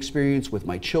bonding experience with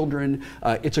my children.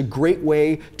 It's a great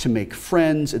way to make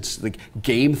friends. It's like,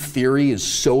 game theory is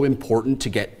so important to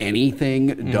get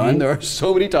anything done. There are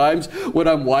so many times when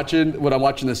I'm watching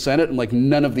the Senate, and like,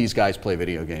 none of these guys play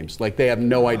video games. Like, they have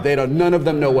no idea, none of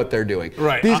them know what they're doing.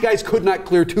 These guys could not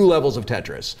clear 2 levels of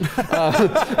Tetris.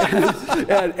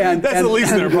 And that's the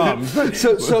least of their problems.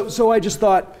 So I just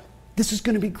thought, this is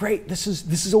going to be great. This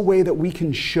is a way that we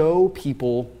can show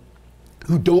people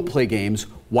who don't play games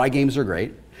why games are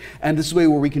great. And this is a way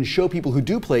where we can show people who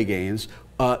do play games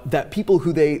that people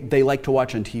who they like to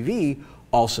watch on TV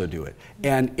also do it.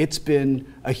 And it's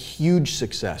been a huge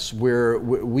success where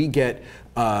we get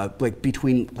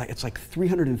it's like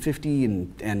 350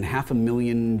 and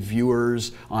 500,000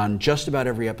 viewers on just about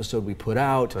every episode we put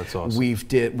out. That's awesome.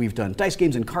 We've done dice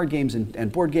games and card games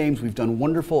and board games. We've done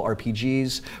wonderful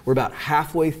RPGs. We're about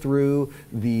halfway through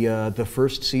the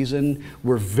first season.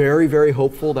 We're very, very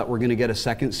hopeful that we're going to get a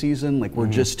second season. Like, we're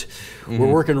just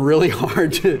we're working really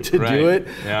hard to do it.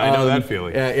 Yeah, I know that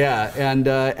feeling. Yeah,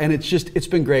 and it's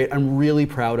been great. I'm really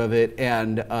proud of it.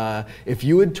 And if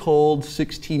you had told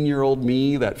 16-year-old me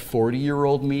that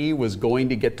 40-year-old me was going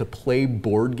to get to play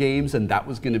board games and that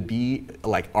was going to be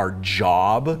like our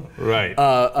job,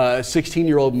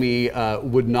 16-year-old me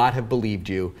would not have believed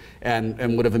you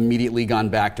and would have immediately gone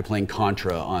back to playing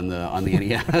Contra on the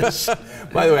NES.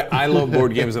 By the way, I love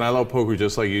board games and I love poker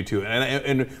just like you two.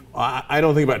 And I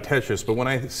don't think about Tetris, but when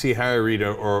I see Harry Reid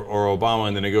or Obama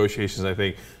in the negotiations, I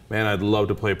think, man, I'd love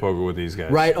to play poker with these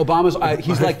guys. Right,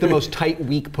 he's like the most tight,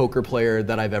 weak poker player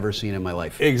that I've ever seen in my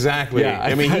life. Exactly. Yeah,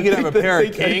 I mean, he could have a pair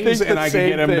of kings, and I could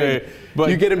get him to. But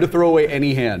you get him to throw away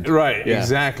any hand. Right. Yeah.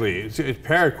 Exactly. A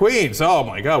pair of queens. Oh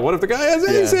my God! What if the guy has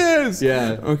aces?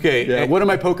 Yeah. Okay. Yeah. One of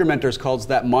my poker mentors calls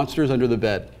that monsters under the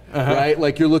bed. Right?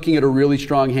 Like, you're looking at a really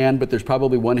strong hand, but there's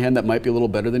probably one hand that might be a little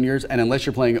better than yours. And unless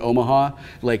you're playing Omaha,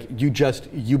 like,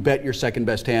 you bet your second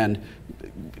best hand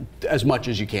as much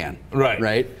as you can. Right?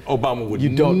 Obama would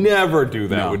never do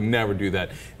that. No. Would never do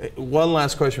that. One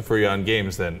last question for you on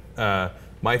games then.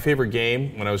 My favorite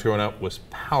game when I was growing up was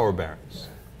Power Barons.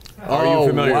 Are you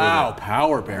familiar with that?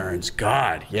 Power Barons.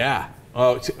 God, yeah.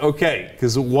 Oh, okay,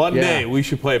 because one day we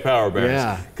should play Power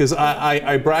Barons. Because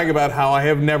I brag about how I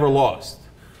have never lost.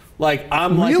 Like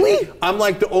I'm Really? I'm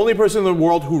like the only person in the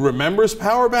world who remembers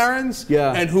Power Barons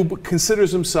and who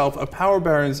considers himself a Power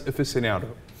Barons aficionado.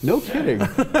 No kidding.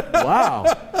 Wow.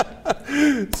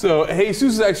 So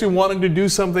Jesus is actually wanting to do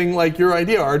something like your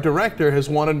idea. Our director has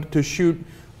wanted to shoot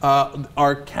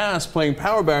our cast playing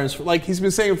Power Barons for, like, he's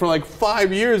been saying it for like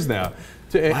 5 years now.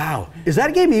 Wow. Is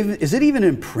that game is it even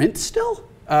in print still?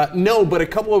 No, but a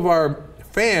couple of our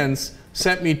fans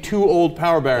sent me 2 old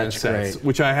Power Baron sets,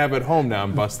 which I have at home now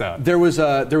and bust out. There was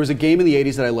a game in the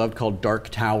 80s that I loved called Dark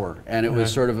Tower, and it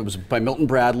was it was by Milton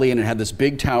Bradley, and it had this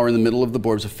big tower in the middle of the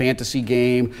board. It was a fantasy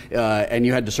game, and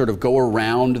you had to sort of go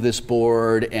around this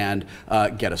board and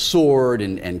get a sword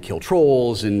and kill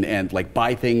trolls and like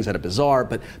buy things at a bazaar.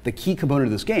 But the key component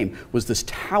of this game was this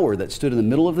tower that stood in the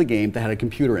middle of the game that had a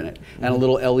computer in it and a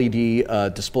little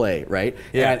LED display, right?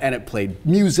 Yeah. And it played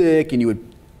music, and you would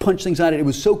punch things on it. It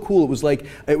was so cool. It was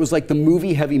like the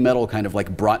movie Heavy Metal kind of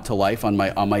like brought to life on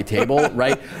my table,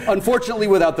 right? Unfortunately,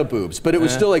 without the boobs, but it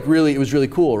was still like it was really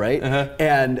cool, right?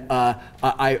 And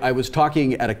I was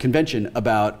talking at a convention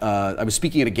about I was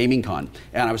speaking at a gaming con,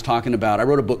 and I was talking about I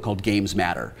wrote a book called Games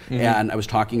Matter, and I was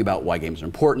talking about why games are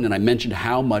important, and I mentioned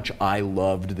how much I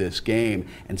loved this game,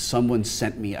 and someone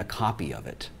sent me a copy of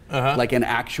it. Like an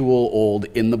actual old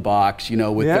in the box, you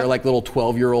know, with their like little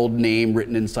 12-year-old name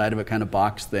written inside of a kind of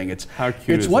box thing. It's how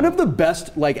cute. It's one of the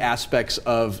best like aspects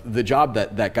of the job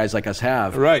that guys like us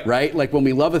have. Right. Right. Like when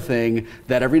we love a thing,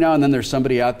 that every now and then there's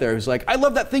somebody out there who's like, I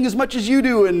love that thing as much as you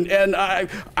do, and I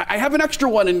have an extra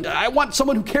one, and I want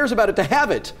someone who cares about it to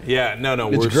have it. Yeah. No.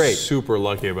 It's We're great. super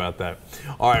lucky about that.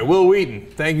 All right, Will Wheaton,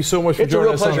 thank you so much for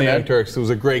joining us on the Young Turks. It was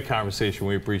a great conversation.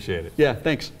 We appreciate it. Yeah.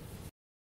 Thanks.